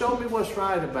 Lord, show me what's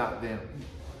right about them.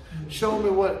 Show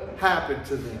me what happened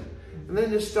to them. And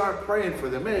then just start praying for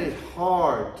them. Man, it's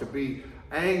hard to be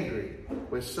angry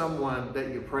with someone that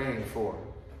you're praying for.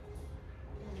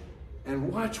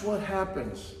 And watch what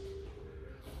happens.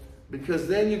 Because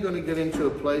then you're going to get into a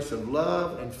place of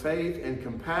love and faith and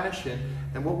compassion.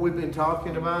 And what we've been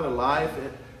talking about, a life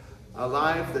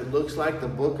that looks like the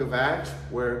book of Acts,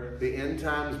 where the end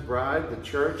times bride, the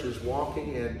church, is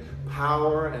walking in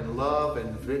power and love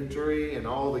and victory and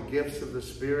all the gifts of the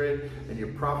Spirit. And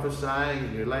you're prophesying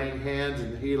and you're laying hands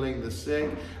and healing the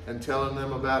sick and telling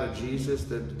them about a Jesus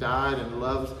that died and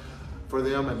loves for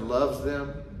them and loves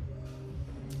them.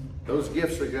 Those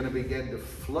gifts are going to begin to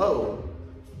flow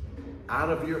out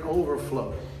of your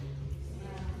overflow.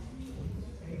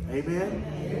 Amen?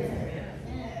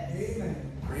 Amen.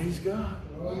 Praise God.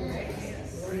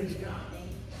 Praise God.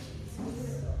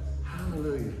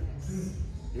 Hallelujah.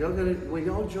 Will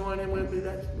y'all join in with me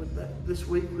this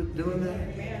week with doing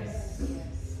that?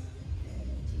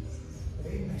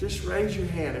 Just raise your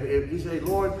hand. If you say,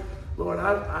 Lord,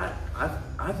 I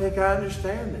think I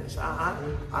understand this.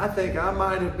 I think I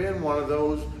might have been one of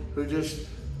those who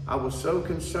I was so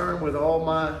concerned with all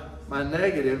my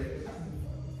negative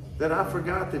that I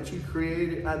forgot that you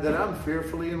created, that I'm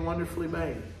fearfully and wonderfully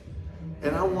made.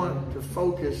 And I want to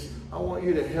focus, I want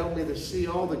you to help me to see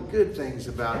all the good things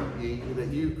about me that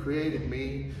you created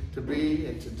me to be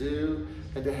and to do,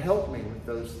 and to help me with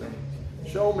those things.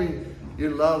 Show me your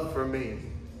love for me.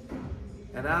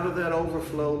 And out of that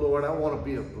overflow, Lord, I want to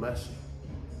be a blessing.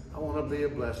 I want to be a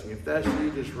blessing. If that's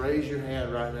you, just raise your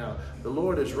hand right now. The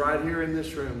Lord is right here in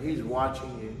this room. He's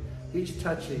watching you. He's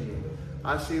touching you.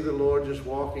 I see the Lord just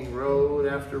walking row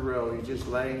after row. He's just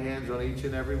laying hands on each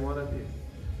and every one of you.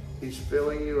 He's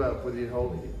filling you up with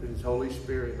His Holy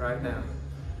Spirit right now.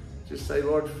 Just say,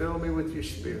 Lord, fill me with your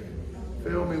Spirit.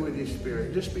 Fill me with your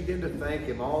Spirit. Just begin to thank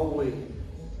Him all week.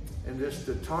 And just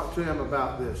to talk to Him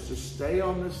about this. Just stay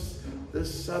on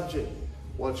this subject.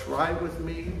 What's right with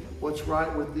me? What's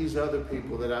right with these other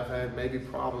people that I've had maybe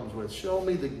problems with? Show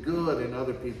me the good in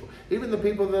other people. Even the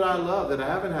people that I love that I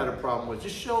haven't had a problem with.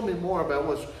 Just show me more about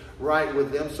what's right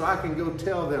with them so I can go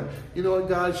tell them, you know what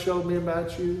God showed me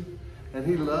about you? And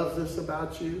He loves this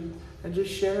about you. And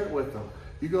just share it with them.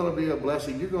 You're going to be a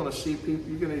blessing. You're going to see people.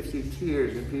 You're going to see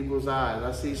tears in people's eyes.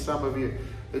 I see some of you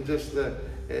just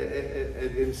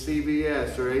in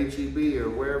CVS or HEB or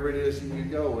wherever it is that you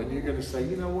go, and you're going to say,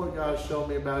 you know what God showed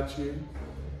me about you?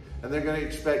 And they're going to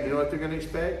expect, you know what they're going to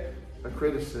expect? A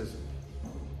criticism.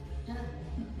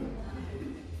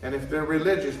 And if they're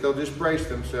religious, they'll just brace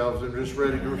themselves and just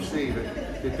ready to receive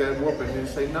it. Get that whooping and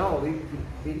say, no,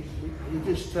 he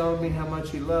just telling me how much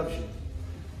He loves you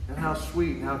and how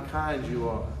sweet and how kind you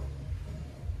are.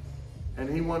 And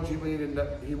He wants you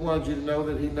to know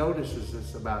that He notices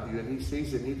this about you, and He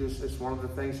sees it. It's one of the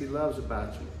things He loves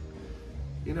about you.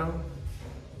 You know,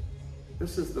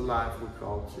 this is the life we're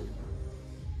called to.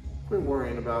 Quit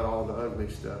worrying about all the ugly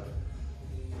stuff.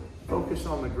 Focus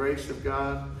on the grace of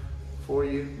God for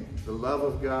you, the love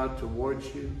of God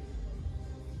towards you,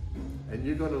 and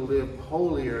you're going to live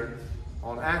holier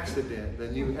on accident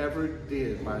than you ever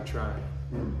did by trying.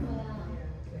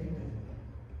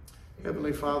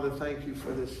 Heavenly Father, thank you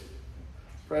for this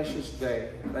precious day.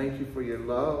 Thank you for your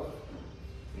love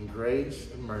and grace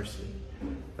and mercy.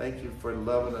 Thank you for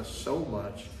loving us so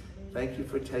much. Thank you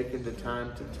for taking the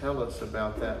time to tell us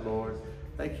about that, Lord.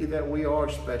 Thank you that we are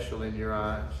special in your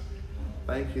eyes.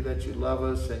 Thank you that you love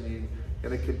us and you're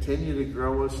going to continue to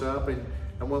grow us up. And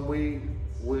when we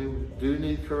do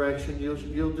need correction,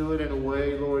 you'll do it in a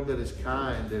way, Lord, that is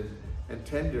kind and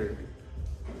tender,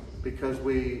 because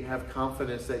we have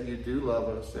confidence that you do love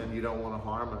us and you don't want to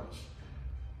harm us.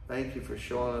 Thank you for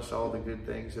showing us all the good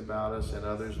things about us and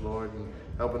others, Lord, and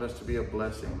helping us to be a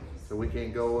blessing, so we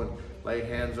can go and lay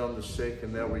hands on the sick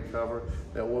and they'll recover,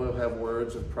 that we'll have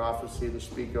words of prophecy to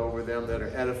speak over them that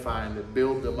are edifying, that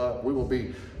build them up. We will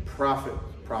be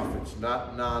prophets,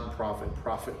 not non-profit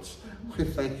prophets. We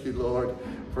thank you, Lord,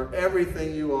 for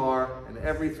everything you are and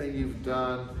everything you've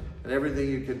done and everything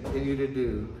you continue to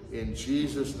do. In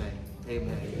Jesus' name,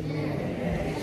 amen.